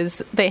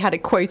because they had a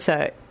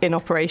quota in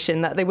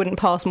operation that they wouldn't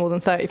pass more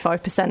than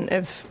 35%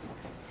 of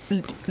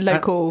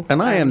local...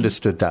 And I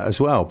understood that as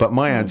well, but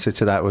my answer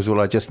to that was, well,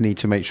 I just need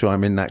to make sure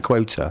I'm in that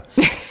quota.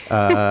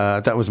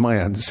 That was my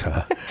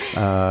answer.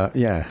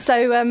 Yeah.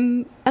 So,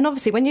 and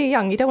obviously when you're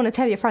young, you don't want to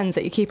tell your friends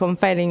that you keep on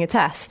failing a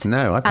test.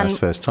 No, I passed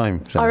first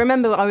time. So. I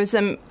remember I was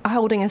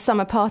holding a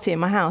summer party in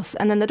my house,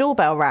 and then the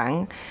doorbell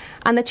rang,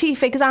 and the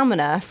chief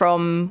examiner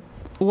from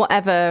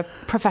whatever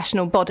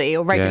professional body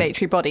or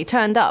regulatory body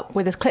turned up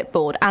with his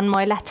clipboard and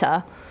my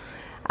letter,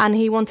 and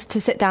he wanted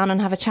to sit down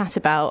and have a chat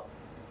about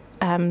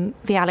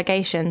the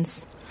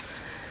allegations.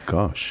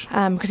 Gosh.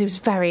 Because he was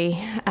very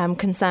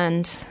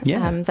concerned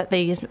that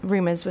these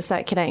rumours were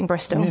circulating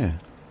Bristol. Yeah.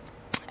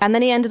 And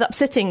then he ended up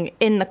sitting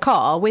in the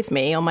car with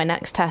me on my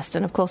next test,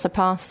 and of course I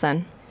passed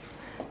then.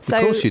 So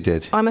of course you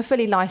did. I'm a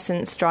fully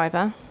licensed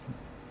driver.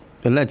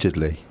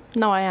 Allegedly.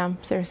 No, I am,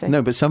 seriously.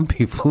 No, but some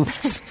people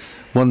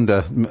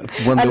wonder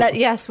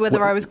yes,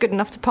 whether I was good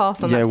enough to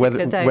pass on that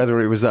particular day. Whether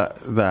it was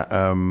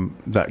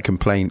that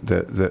complaint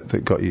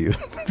that got you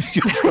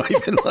your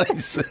driving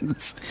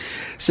licence.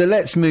 So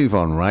let's move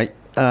on, right?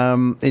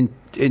 In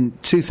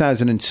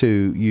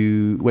 2002,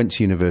 you went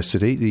to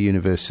university, the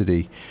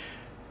University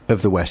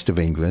of the West of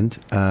England.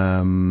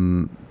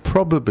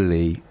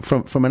 Probably,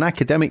 from an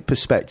academic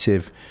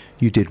perspective,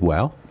 you did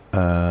well.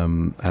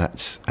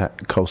 At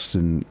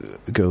Colston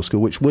Girls'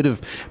 School, which would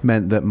have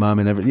meant that Mum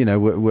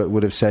and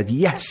would have said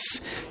yes,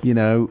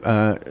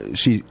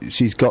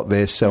 she's got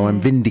this, so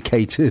I'm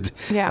vindicated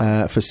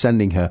for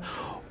sending her.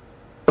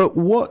 At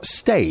what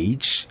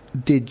stage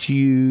did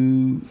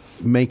you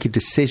make a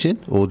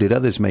decision, or did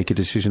others make a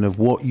decision of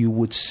what you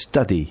would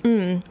study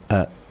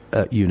at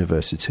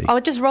university? I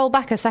would just roll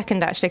back a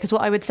second, actually, because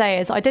what I would say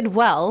is I did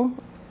well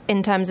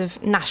in terms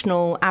of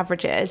national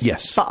averages.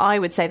 Yes. But I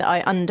would say that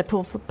I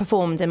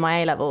underperformed in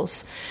my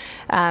A-levels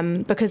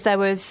because there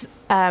was...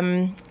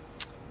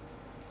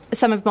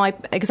 some of my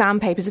exam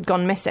papers had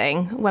gone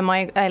missing when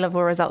my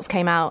A-level results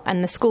came out,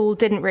 and the school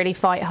didn't really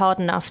fight hard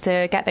enough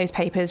to get those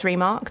papers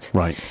remarked.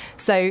 Right.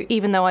 So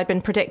even though I'd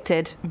been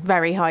predicted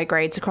very high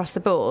grades across the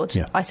board,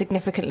 I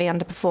significantly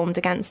underperformed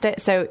against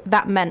it. So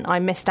that meant I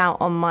missed out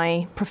on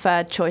my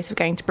preferred choice of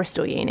going to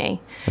Bristol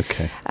Uni.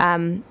 Okay.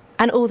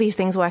 And all these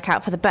things work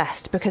out for the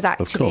best because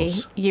actually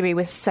UWE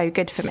was so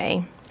good for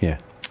me. Yeah.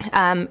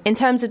 In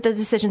terms of the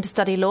decision to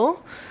study law,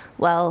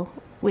 well,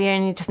 we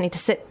only just need to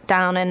sit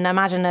down and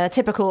imagine a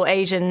typical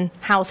Asian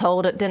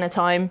household at dinner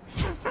time.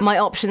 My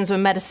options were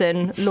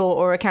medicine, law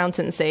or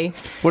accountancy.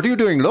 What are you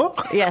doing, law?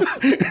 Yes.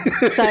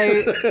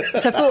 So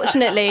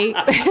fortunately,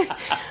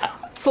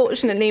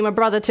 my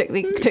brother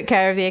took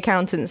care of the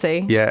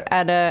accountancy. Yeah.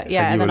 And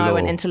then I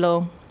went into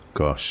law.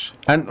 Gosh.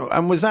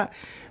 And was that...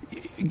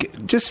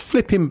 Just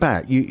flipping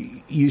back,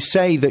 you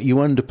say that you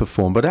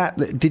underperformed,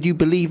 but did you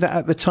believe that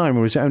at the time,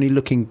 or is it only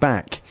looking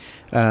back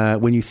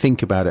when you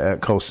think about it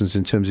at Colston's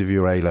in terms of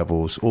your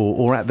A-levels,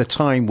 or at the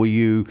time were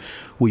you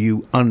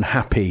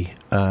unhappy?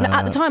 No,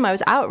 at the time I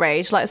was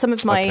outraged. Like some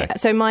of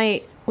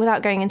my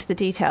without going into the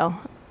detail,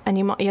 and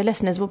your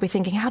listeners will be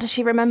thinking, how does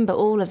she remember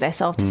all of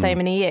this after so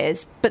many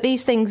years? But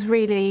these things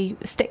really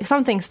stick.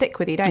 Some things stick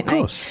with you, don't they? Of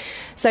course.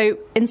 So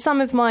in some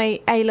of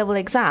my A-level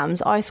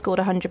exams, I scored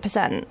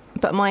 100%.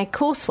 But my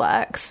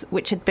courseworks,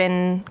 which had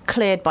been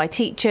cleared by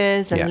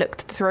teachers and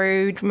looked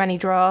through many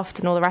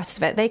drafts and all the rest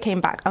of it, they came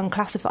back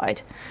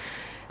unclassified.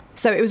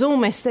 So it was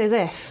almost as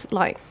if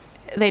like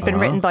they'd been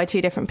written by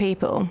two different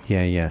people.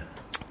 Yeah.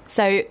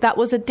 So that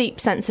was a deep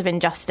sense of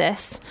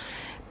injustice.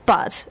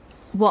 But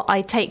what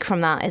I take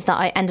from that is that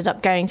I ended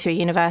up going to a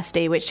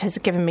university which has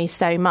given me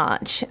so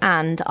much,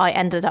 and I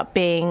ended up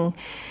being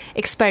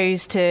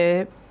exposed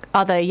to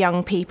other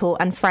young people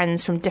and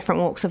friends from different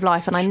walks of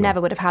life, and I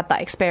never would have had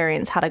that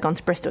experience had I gone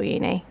to Bristol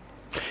Uni.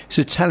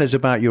 So tell us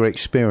about your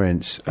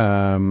experience,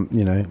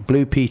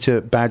 Blue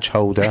Peter badge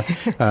holder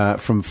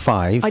from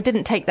 5. I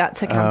didn't take that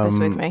to campus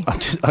with me.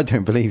 I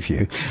don't believe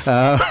you.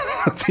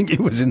 I think it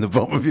was in the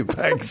bottom of your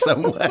bag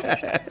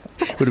somewhere.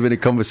 Would have been a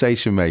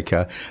conversation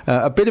maker.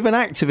 A bit of an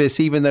activist,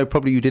 even though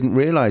probably you didn't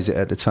realise it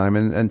at the time.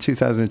 And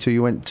 2002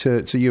 you went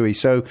to UWE.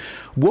 So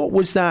what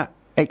was that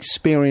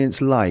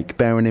experience like,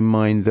 bearing in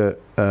mind that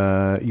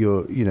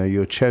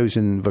your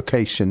chosen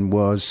vocation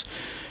was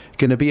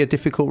going to be a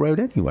difficult road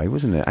anyway,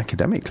 wasn't it,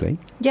 academically?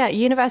 Yeah,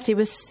 university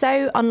was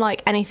so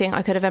unlike anything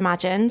I could have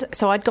imagined.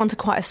 So I'd gone to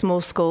quite a small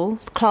school.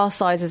 Class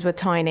sizes were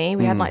tiny.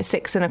 We had like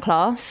 6 in a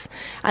class.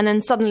 And then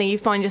suddenly you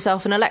find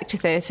yourself in a lecture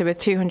theatre with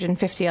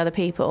 250 other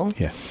people.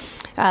 Yeah.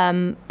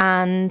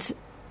 And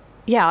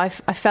yeah, I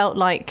felt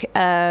like...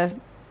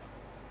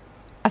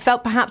 I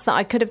felt perhaps that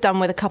I could have done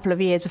with a couple of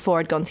years before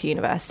I'd gone to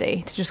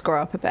university to just grow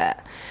up a bit.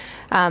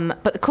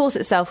 But the course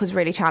itself was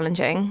really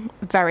challenging,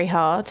 very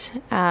hard.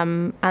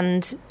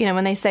 And, you know,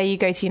 when they say you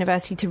go to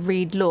university to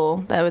read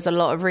law, there was a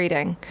lot of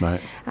reading. Right.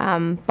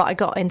 But I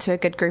got into a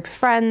good group of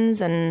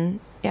friends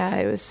and, yeah,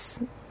 it was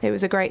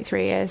a great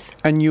 3 years.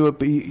 And you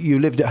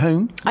lived at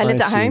home? I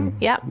lived at assume, home,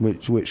 yeah.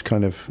 Which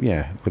kind of,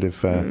 would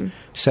have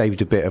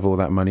saved a bit of all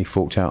that money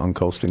forked out on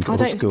Colston School.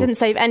 Didn't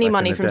save any back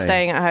money in the from day.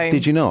 staying at home.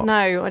 Did you not?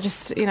 No, I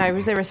just,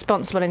 was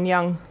irresponsible and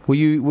young. Were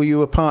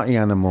you a party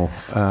animal?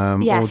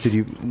 Yes. Or did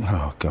you...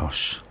 Oh,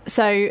 gosh.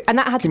 So, and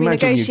that had to Can be you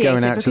imagine you going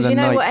negotiated out to because the you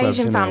know what nightclubs,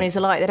 Asian innit? families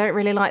are like. They don't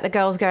really like the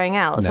girls going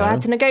out. So No. I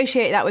had to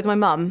negotiate that with my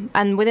mum.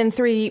 And within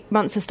 3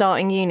 months of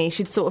starting uni,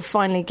 she'd sort of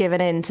finally given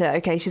in to,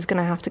 okay, she's going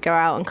to have to go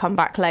out and come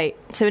back late.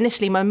 So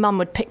initially my mum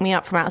would pick me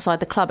up from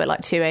outside the club at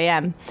like 2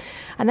 a.m.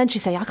 And then she'd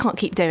say, I can't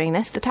keep doing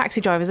this. The taxi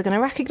drivers are going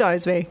to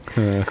recognise me.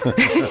 You're going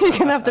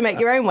to have to make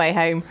your own way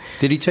home.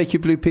 Did he take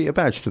your Blue Peter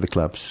badge to the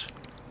clubs?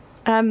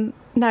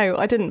 No,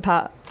 I didn't,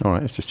 Pat. All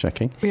right, I was just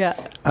checking. Yeah.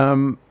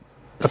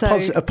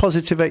 A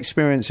positive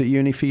experience at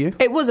uni for you?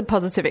 It was a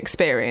positive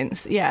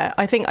experience, yeah.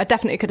 I think I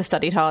definitely could have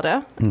studied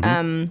harder.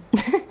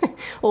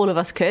 All of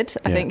us could,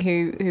 I think,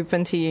 who've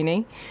been to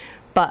uni.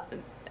 But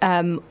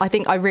I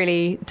think I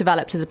really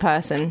developed as a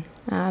person.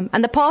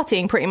 And the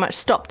partying pretty much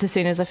stopped as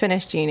soon as I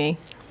finished uni.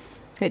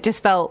 It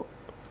just felt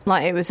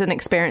like it was an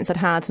experience I'd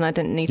had and I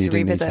didn't need to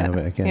revisit. Need to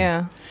have it again.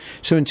 Yeah.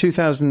 So in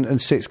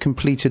 2006,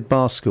 completed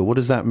bar school. What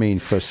does that mean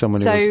for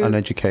someone who was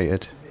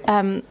uneducated?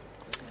 Once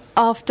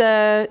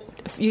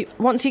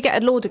you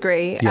get a law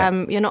degree,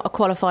 you're not a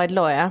qualified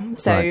lawyer.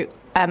 So, Right.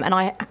 and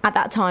I at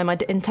that time I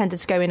intended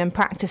to go in and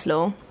practice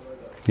law.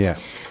 Yeah.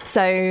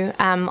 So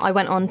I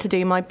went on to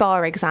do my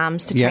bar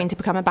exams to train to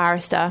become a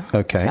barrister.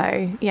 Okay.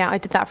 So yeah, I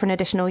did that for an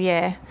additional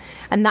year,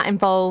 and that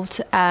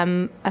involved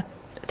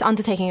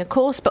undertaking a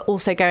course, but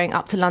also going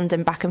up to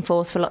London back and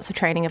forth for lots of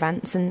training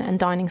events and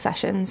dining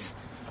sessions.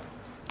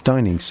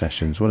 Dining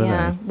sessions, what are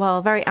Yeah, they?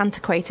 well, very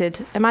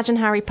antiquated. Imagine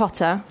Harry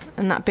Potter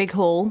in that big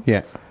hall.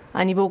 Yeah.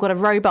 And you've all got to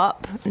robe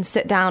up and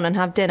sit down and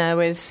have dinner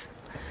with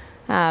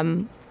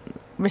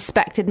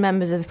respected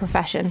members of the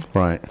profession.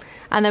 Right.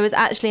 And there was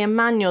actually a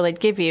manual they'd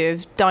give you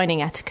of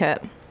dining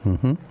etiquette.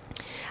 Mm-hmm.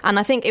 And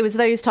I think it was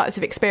those types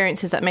of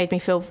experiences that made me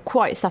feel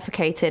quite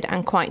suffocated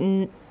and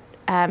quite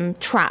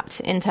trapped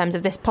in terms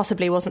of this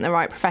possibly wasn't the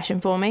right profession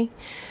for me.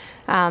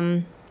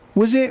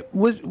 Was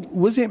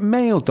it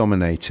male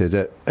dominated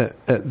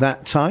at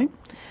that time,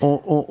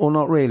 or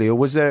not really, or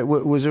was there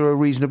a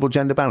reasonable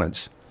gender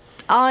balance?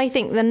 I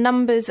think the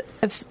numbers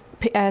of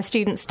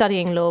students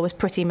studying law was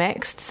pretty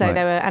mixed. So Right.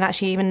 there were, and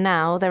actually even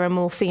now there are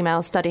more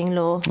females studying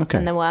law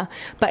than there were.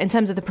 But in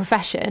terms of the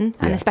profession,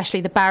 and especially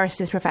the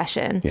barrister's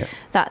profession,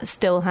 that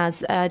still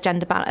has a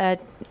gender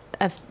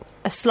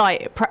a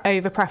slight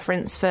over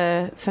preference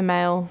for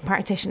male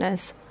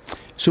practitioners.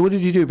 So what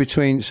did you do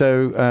between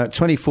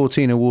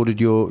 2014 awarded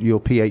your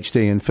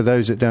PhD, and for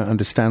those that don't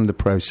understand the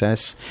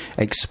process,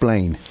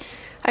 explain.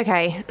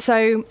 Okay,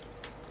 so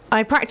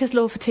I practiced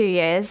law for 2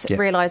 years,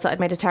 realised that I'd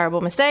made a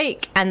terrible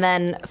mistake, and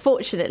then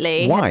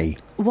fortunately... Why?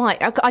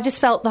 I just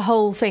felt the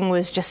whole thing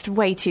was just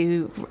way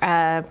too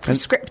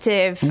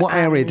prescriptive. What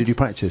area did you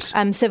practice?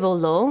 Civil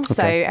law,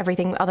 so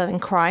everything other than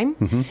crime.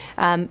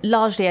 Mm-hmm.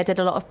 Largely I did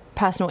a lot of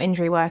personal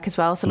injury work as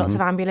well, so lots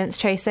of ambulance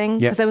chasing,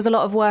 because there was a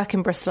lot of work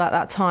in Bristol at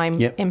that time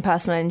in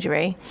personal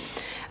injury.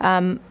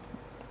 But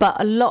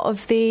a lot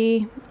of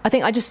I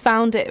think I just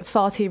found it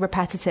far too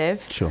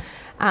repetitive. Sure.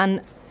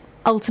 And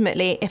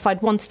ultimately, if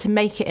I'd wanted to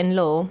make it in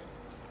law,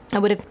 I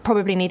would have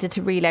probably needed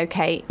to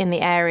relocate in the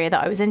area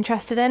that I was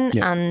interested in.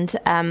 Yeah.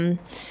 And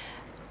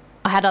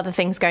I had other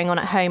things going on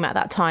at home at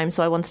that time,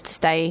 so I wanted to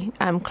stay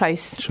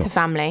close to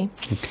family.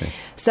 Okay.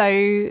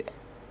 So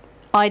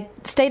I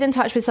stayed in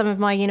touch with some of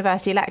my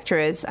university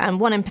lecturers, and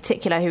one in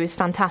particular who was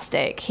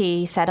fantastic.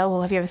 He said,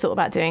 "Oh, have you ever thought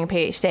about doing a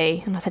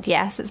PhD?" And I said,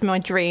 "Yes, it's my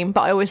dream,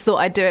 but I always thought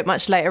I'd do it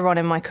much later on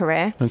in my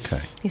career."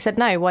 Okay. He said,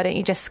 "No, why don't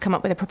you just come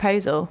up with a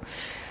proposal?"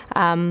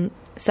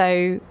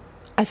 So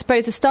I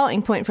suppose the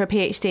starting point for a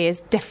PhD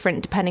is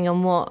different depending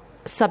on what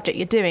subject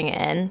you're doing it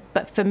in.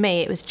 But for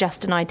me, it was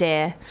just an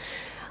idea.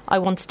 I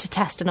wanted to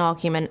test an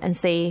argument and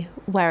see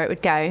where it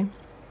would go.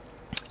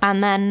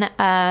 And then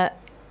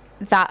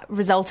that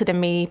resulted in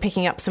me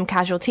picking up some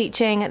casual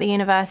teaching at the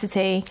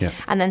university. Yeah.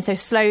 And then so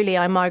slowly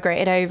I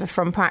migrated over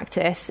from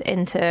practice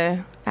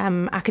into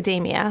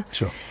academia.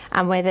 Sure.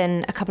 And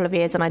within a couple of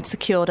years, then I'd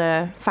secured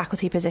a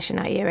faculty position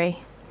at UWE.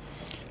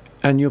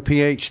 And your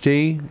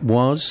PhD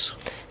was?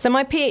 So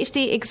my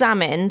PhD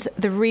examined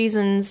the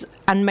reasons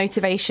and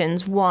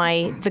motivations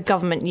why the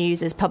government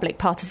uses public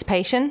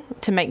participation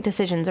to make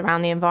decisions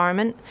around the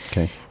environment.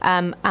 Okay.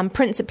 And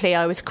principally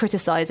I was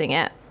criticising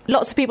it,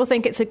 lots of people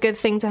think it's a good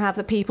thing to have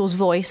the people's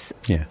voice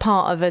Yeah.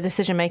 part of a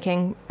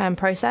decision-making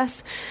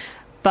process.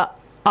 But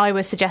I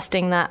was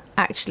suggesting that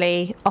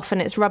actually often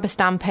it's rubber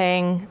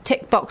stamping,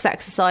 tick box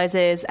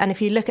exercises, and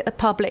if you look at the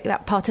public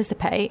that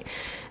participate,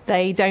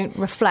 they don't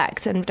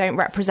reflect and don't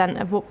represent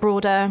a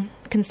broader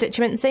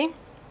constituency.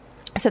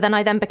 So then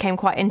I became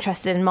quite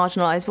interested in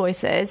marginalised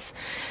voices,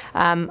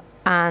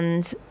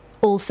 and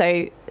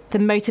also the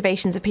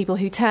motivations of people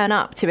who turn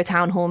up to a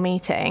town hall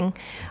meeting.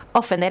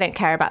 Often they don't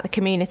care about the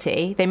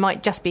community. They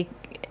might just be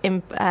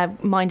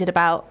minded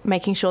about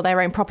making sure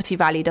their own property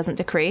value doesn't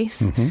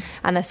decrease,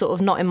 and they're sort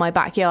of not in my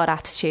backyard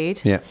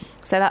attitude. Yeah.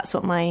 So that's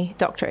what my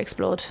doctorate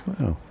explored.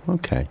 Oh,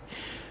 okay.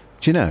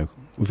 Do you know,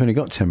 we've only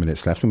got 10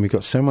 minutes left and we've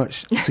got so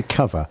much to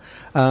cover.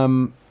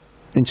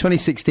 In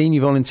 2016, you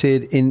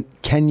volunteered in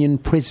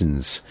Kenyan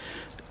prisons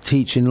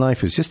teaching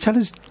lifers. Just tell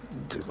us,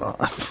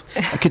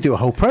 I could do a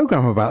whole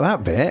programme about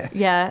that bit.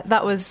 Yeah,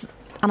 that was,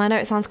 and I know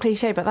it sounds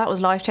cliche, but that was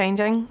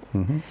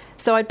life-changing.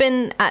 So I'd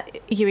been at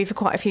UE for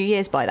quite a few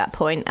years by that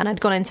point, and I'd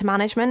gone into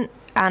management.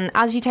 And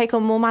as you take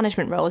on more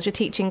management roles, your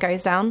teaching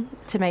goes down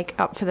to make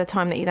up for the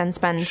time that you then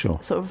spend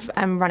sort of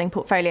running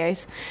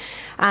portfolios.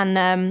 And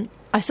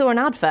I saw an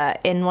advert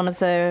in one of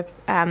the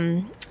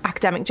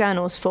academic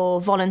journals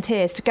for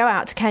volunteers to go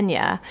out to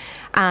Kenya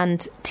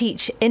and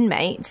teach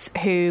inmates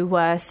who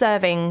were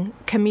serving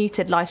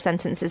commuted life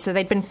sentences. So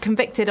they'd been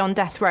convicted on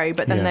death row,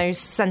 but then those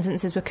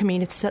sentences were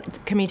commuted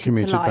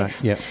to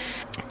life. Back,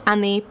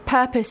 And the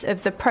purpose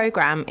of the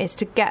programme is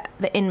to get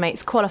the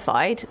inmates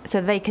qualified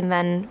so they can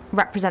then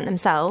represent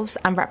themselves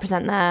and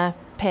represent their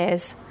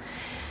peers.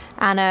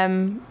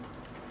 And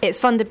it's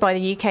funded by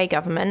the UK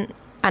government,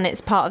 and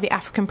it's part of the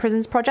African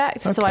Prisons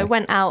Project. Okay. So I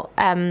went out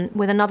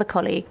with another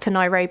colleague to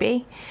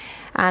Nairobi,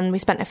 and we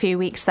spent a few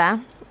weeks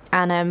there.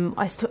 And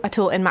I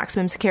taught in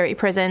maximum security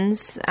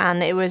prisons,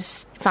 and it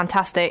was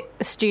fantastic.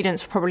 The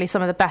students were probably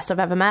some of the best I've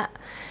ever met.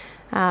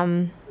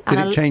 Did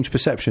it change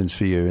perceptions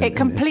for you? It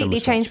completely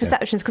changed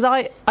perceptions, because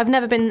I've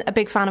never been a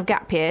big fan of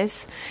gap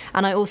years,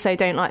 and I also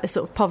don't like the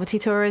sort of poverty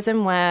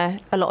tourism where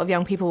a lot of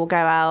young people will go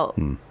out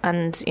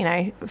and, you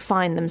know,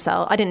 find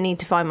themselves. I didn't need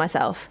to find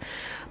myself,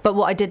 but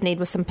what I did need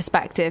was some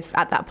perspective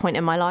at that point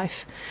in my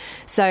life.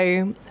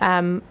 So,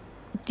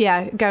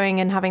 going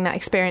and having that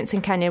experience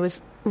in Kenya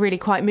was really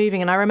quite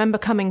moving. And I remember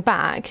coming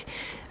back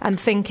and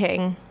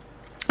thinking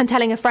and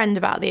telling a friend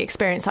about the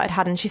experience I'd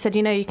had, and she said,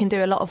 you know, you can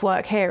do a lot of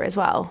work here as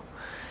well.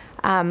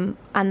 And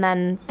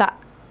then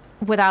that,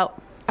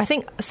 I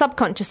think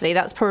subconsciously,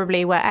 that's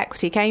probably where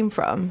equity came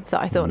from,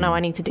 that I thought, no, I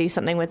need to do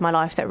something with my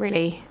life that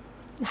really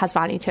has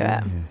value to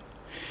it.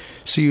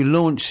 So you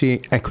launched the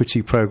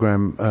equity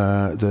programme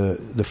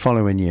the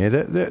following year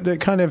that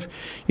kind of,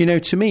 you know,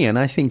 to me, and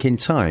I think in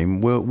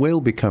time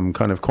will become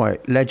kind of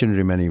quite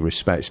legendary in many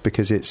respects,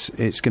 because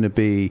it's going to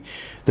be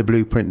the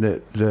blueprint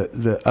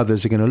that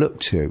others are going to look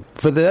to.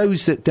 For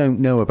those that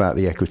don't know about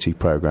the equity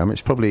programme,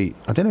 it's probably,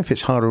 I don't know if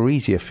it's harder or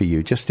easier for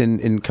you, just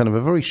in kind of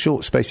a very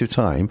short space of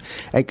time,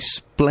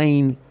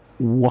 explain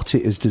what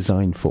it is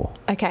designed for.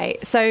 Okay,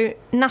 so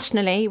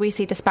nationally we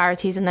see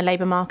disparities in the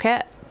labour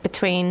market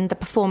between the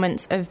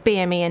performance of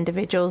BME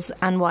individuals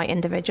and white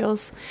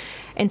individuals.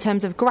 In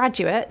terms of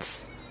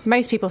graduates,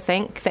 most people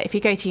think that if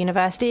you go to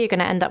university, you're going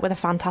to end up with a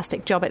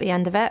fantastic job at the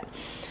end of it,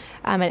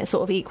 and it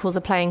sort of equals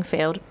a playing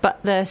field.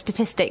 But the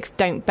statistics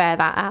don't bear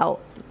that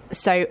out.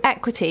 So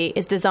equity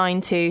is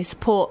designed to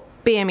support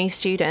BME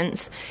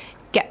students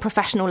get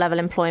professional level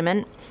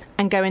employment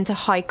and go into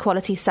high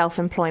quality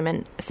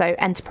self-employment, so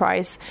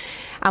enterprise.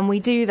 And we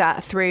do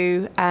that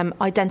through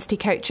identity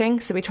coaching.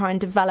 So we try and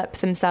develop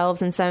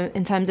themselves in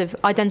terms of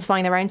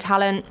identifying their own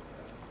talent,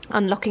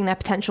 unlocking their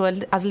potential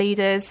as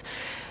leaders,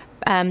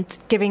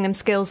 giving them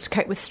skills to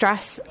cope with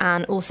stress,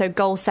 and also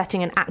goal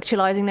setting and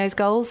actualising those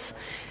goals.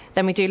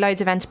 Then we do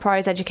loads of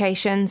enterprise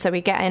education. So we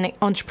get in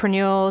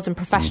entrepreneurs and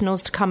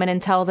professionals to come in and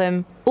tell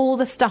them all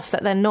the stuff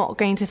that they're not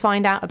going to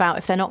find out about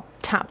if they're not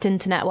tapped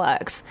into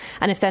networks,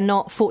 and if they're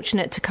not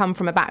fortunate to come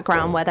from a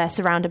background where they're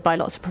surrounded by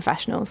lots of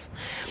professionals.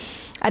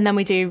 And then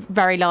we do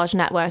very large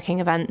networking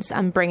events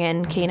and bring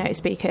in keynote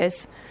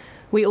speakers.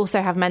 We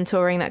also have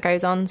mentoring that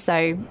goes on.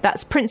 So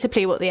that's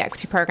principally what the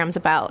equity programme's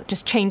about,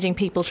 just changing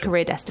people's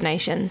career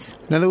destinations.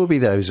 Now, there will be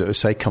those that will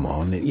say, come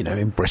on, you know,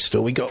 in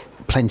Bristol we got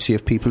plenty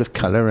of people of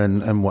colour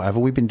and whatever.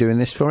 We've been doing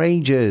this for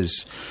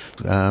ages,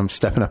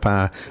 stepping up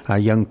our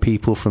young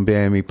people from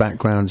BME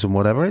backgrounds and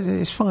whatever.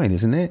 It's fine,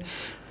 isn't it?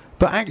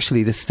 But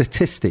actually, the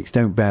statistics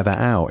don't bear that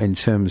out in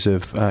terms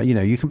of,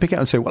 you can pick out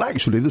and say, well,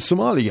 actually, the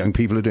Somali young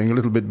people are doing a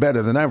little bit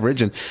better than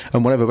average and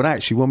whatever. But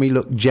actually, when we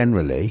look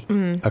generally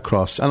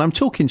across, and I'm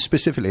talking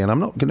specifically, and I'm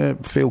not going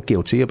to feel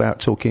guilty about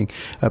talking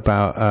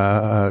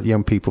about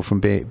young people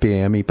from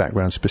BME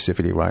backgrounds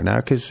specifically right now,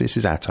 because this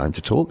is our time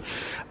to talk.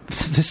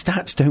 The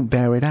stats don't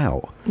bear it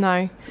out.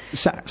 No.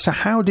 So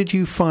how did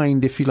you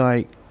find, if you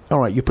like, all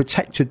right, you're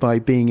protected by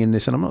being in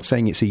this, and I'm not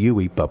saying it's a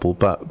UE bubble,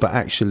 but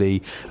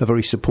actually a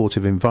very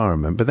supportive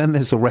environment. But then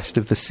there's the rest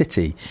of the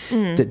city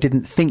that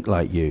didn't think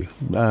like you,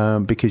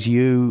 because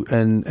you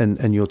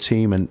and your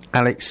team and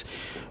Alex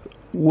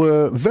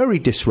were very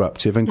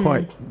disruptive and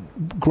quite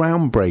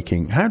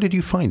groundbreaking. How did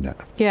you find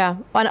that? Yeah,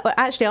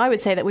 actually, I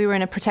would say that we were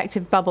in a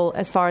protective bubble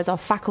as far as our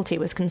faculty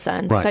was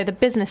concerned. Right. So the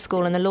business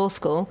school and the law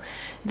school,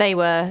 they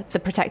were the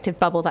protective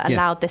bubble that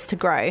allowed this to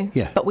grow.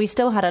 Yeah. But we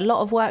still had a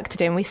lot of work to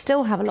do, and we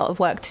still have a lot of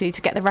work to do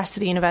to get the rest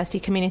of the university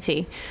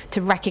community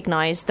to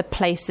recognise the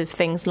place of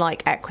things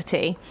like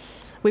equity.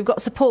 We've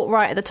got support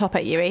right at the top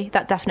at UWE.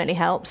 That definitely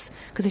helps,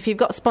 because if you've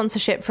got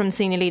sponsorship from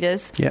senior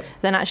leaders,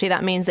 then actually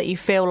that means that you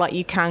feel like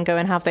you can go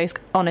and have those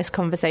honest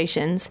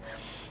conversations.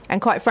 And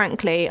quite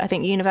frankly, I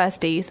think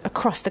universities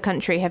across the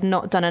country have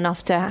not done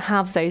enough to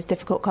have those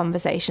difficult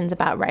conversations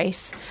about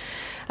race.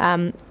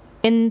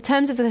 In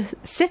terms of the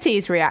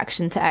city's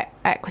reaction to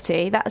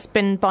equity, that's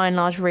been by and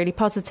large really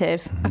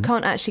positive. I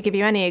can't actually give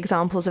you any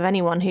examples of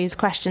anyone who's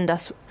questioned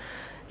us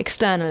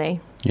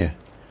externally. Yeah.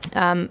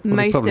 Well,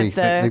 they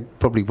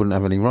probably wouldn't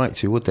have any right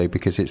to, would they?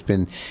 Because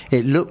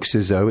it looks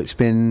as though it's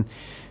been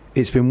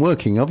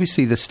working.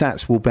 Obviously, the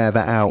stats will bear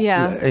that out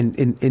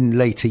in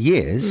later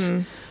years.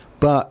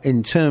 But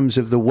in terms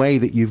of the way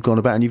that you've gone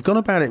about, and you've gone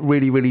about it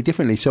really, really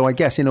differently. So I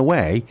guess in a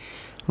way,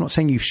 I'm not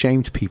saying you've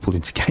shamed people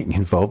into getting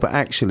involved, but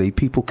actually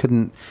people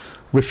couldn't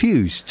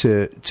refuse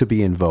to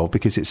be involved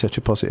because it's such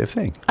a positive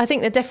thing. I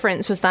think the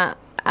difference was that,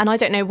 and I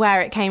don't know where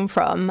it came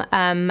from,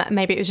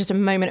 maybe it was just a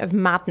moment of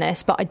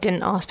madness, but I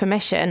didn't ask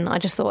permission. I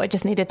just thought it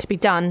just needed to be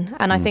done.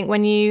 And I think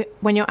when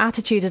your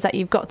attitude is that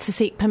you've got to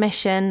seek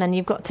permission and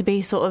you've got to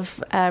be sort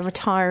of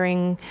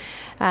retiring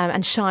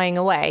and shying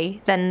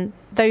away, then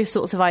those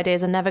sorts of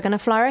ideas are never going to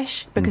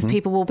flourish, because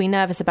people will be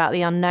nervous about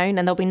the unknown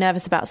and they'll be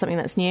nervous about something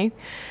that's new.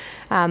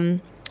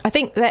 I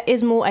think there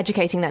is more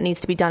educating that needs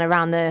to be done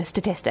around the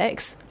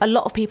statistics. A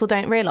lot of people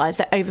don't realise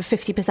that over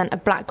 50%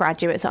 of black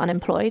graduates are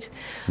unemployed.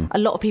 A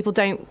lot of people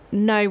don't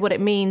know what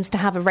it means to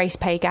have a race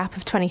pay gap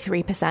of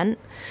 23%.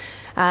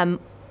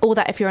 Or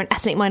that if you're an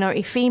ethnic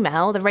minority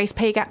female, the race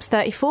pay gap's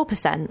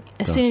 34%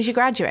 as soon as you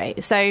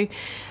graduate. So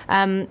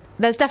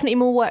there's definitely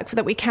more work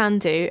that we can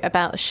do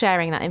about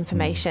sharing that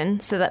information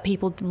so that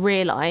people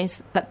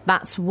realise that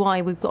that's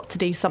why we've got to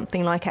do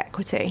something like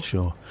equity.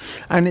 Sure.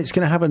 And it's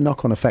going to have a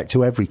knock-on effect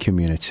to every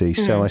community.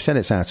 So I said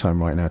it's our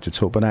time right now to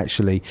talk, but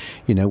actually,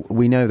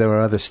 we know there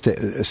are other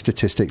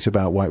statistics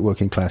about white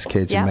working class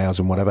kids and males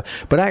and whatever.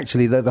 But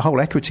actually, the whole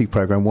equity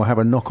programme will have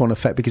a knock-on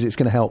effect because it's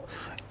going to help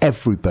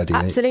everybody.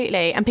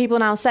 Absolutely. And people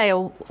now say,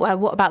 well,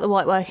 what about the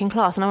white working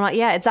class? And I'm like,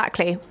 yeah,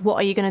 exactly. What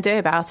are you going to do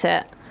about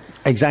it?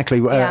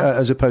 Exactly,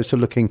 as opposed to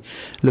looking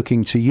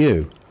to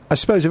you. I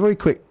suppose a very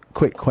quick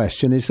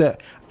question is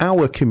that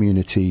our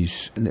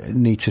communities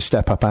need to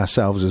step up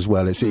ourselves as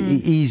well. It's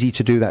easy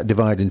to do that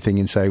dividing thing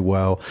and say,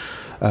 well,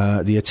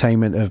 the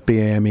attainment of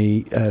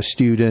BAME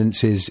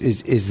students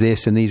is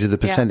this, and these are the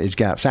percentage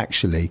gaps,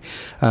 actually.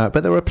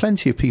 But there are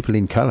plenty of people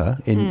in colour,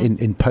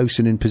 in posts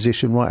and in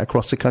position right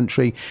across the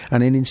country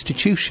and in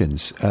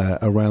institutions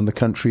around the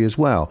country as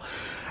well.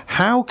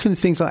 How can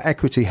things like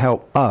equity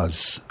help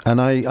us? And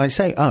I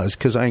say us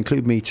because I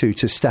include me too,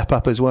 to step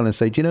up as well and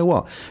say, do you know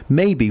what?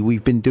 Maybe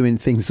we've been doing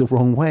things the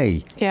wrong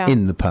way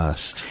in the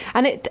past.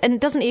 And it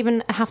doesn't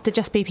even have to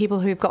just be people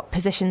who've got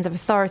positions of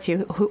authority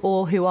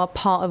who are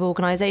part of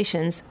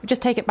organisations.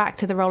 Just take it back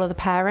to the role of the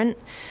parent.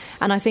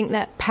 And I think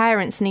that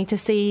parents need to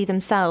see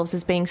themselves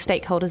as being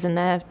stakeholders in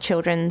their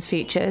children's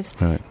futures.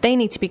 Right. They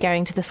need to be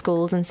going to the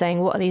schools and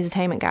saying, what are these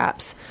attainment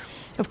gaps?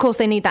 Of course,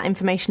 they need that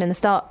information in the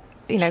start,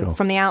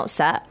 from the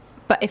outset.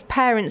 But if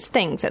parents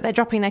think that they're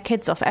dropping their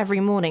kids off every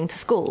morning to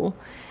school,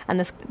 and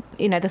the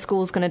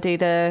school's going to do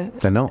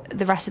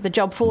the rest of the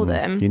job for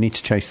them, you need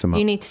to chase them up.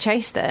 You need to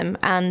chase them,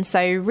 and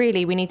so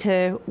really we need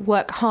to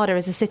work harder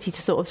as a city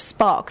to sort of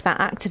spark that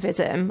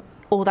activism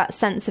or that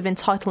sense of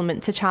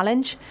entitlement to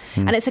challenge.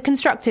 And it's a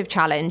constructive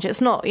challenge.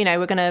 It's not, we're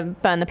going to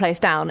burn the place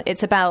down.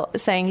 It's about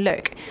saying,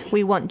 look,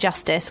 we want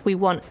justice. We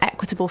want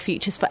equitable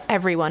futures for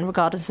everyone,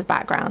 regardless of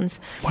backgrounds.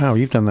 Wow,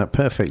 you've done that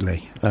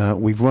perfectly.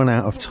 We've run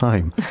out of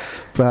time.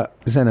 But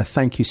Zena,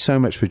 thank you so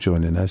much for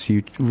joining us.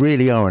 You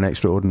really are an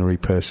extraordinary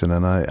person,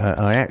 and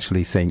I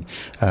actually think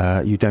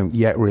you don't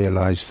yet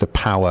realise the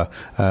power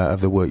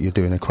of the work you're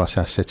doing across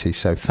our city.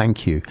 So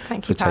thank you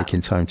for taking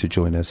time to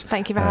join us.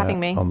 Thank you for having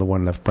me on the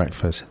One Love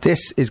Breakfast.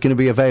 This is going to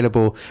be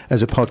available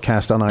as a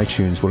podcast on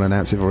iTunes. We'll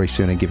announce it very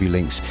soon and give you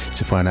links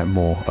to find out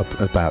more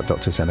about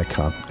Dr. Zena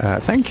Khan.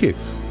 Thank you.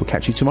 We'll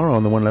catch you tomorrow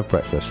on the One Love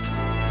Breakfast.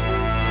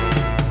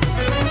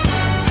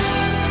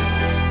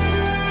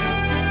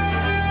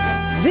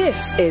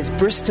 This is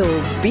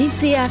Bristol's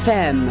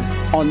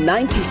BCFM on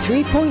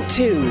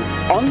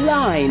 93.2,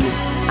 online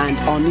and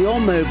on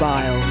your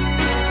mobile.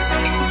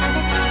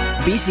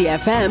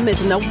 BCFM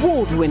is an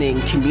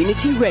award-winning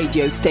community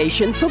radio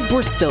station for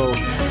Bristol,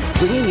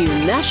 bringing you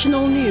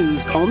national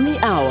news on the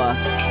hour.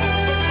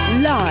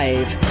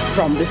 Live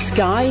from the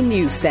Sky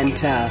News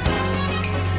Centre.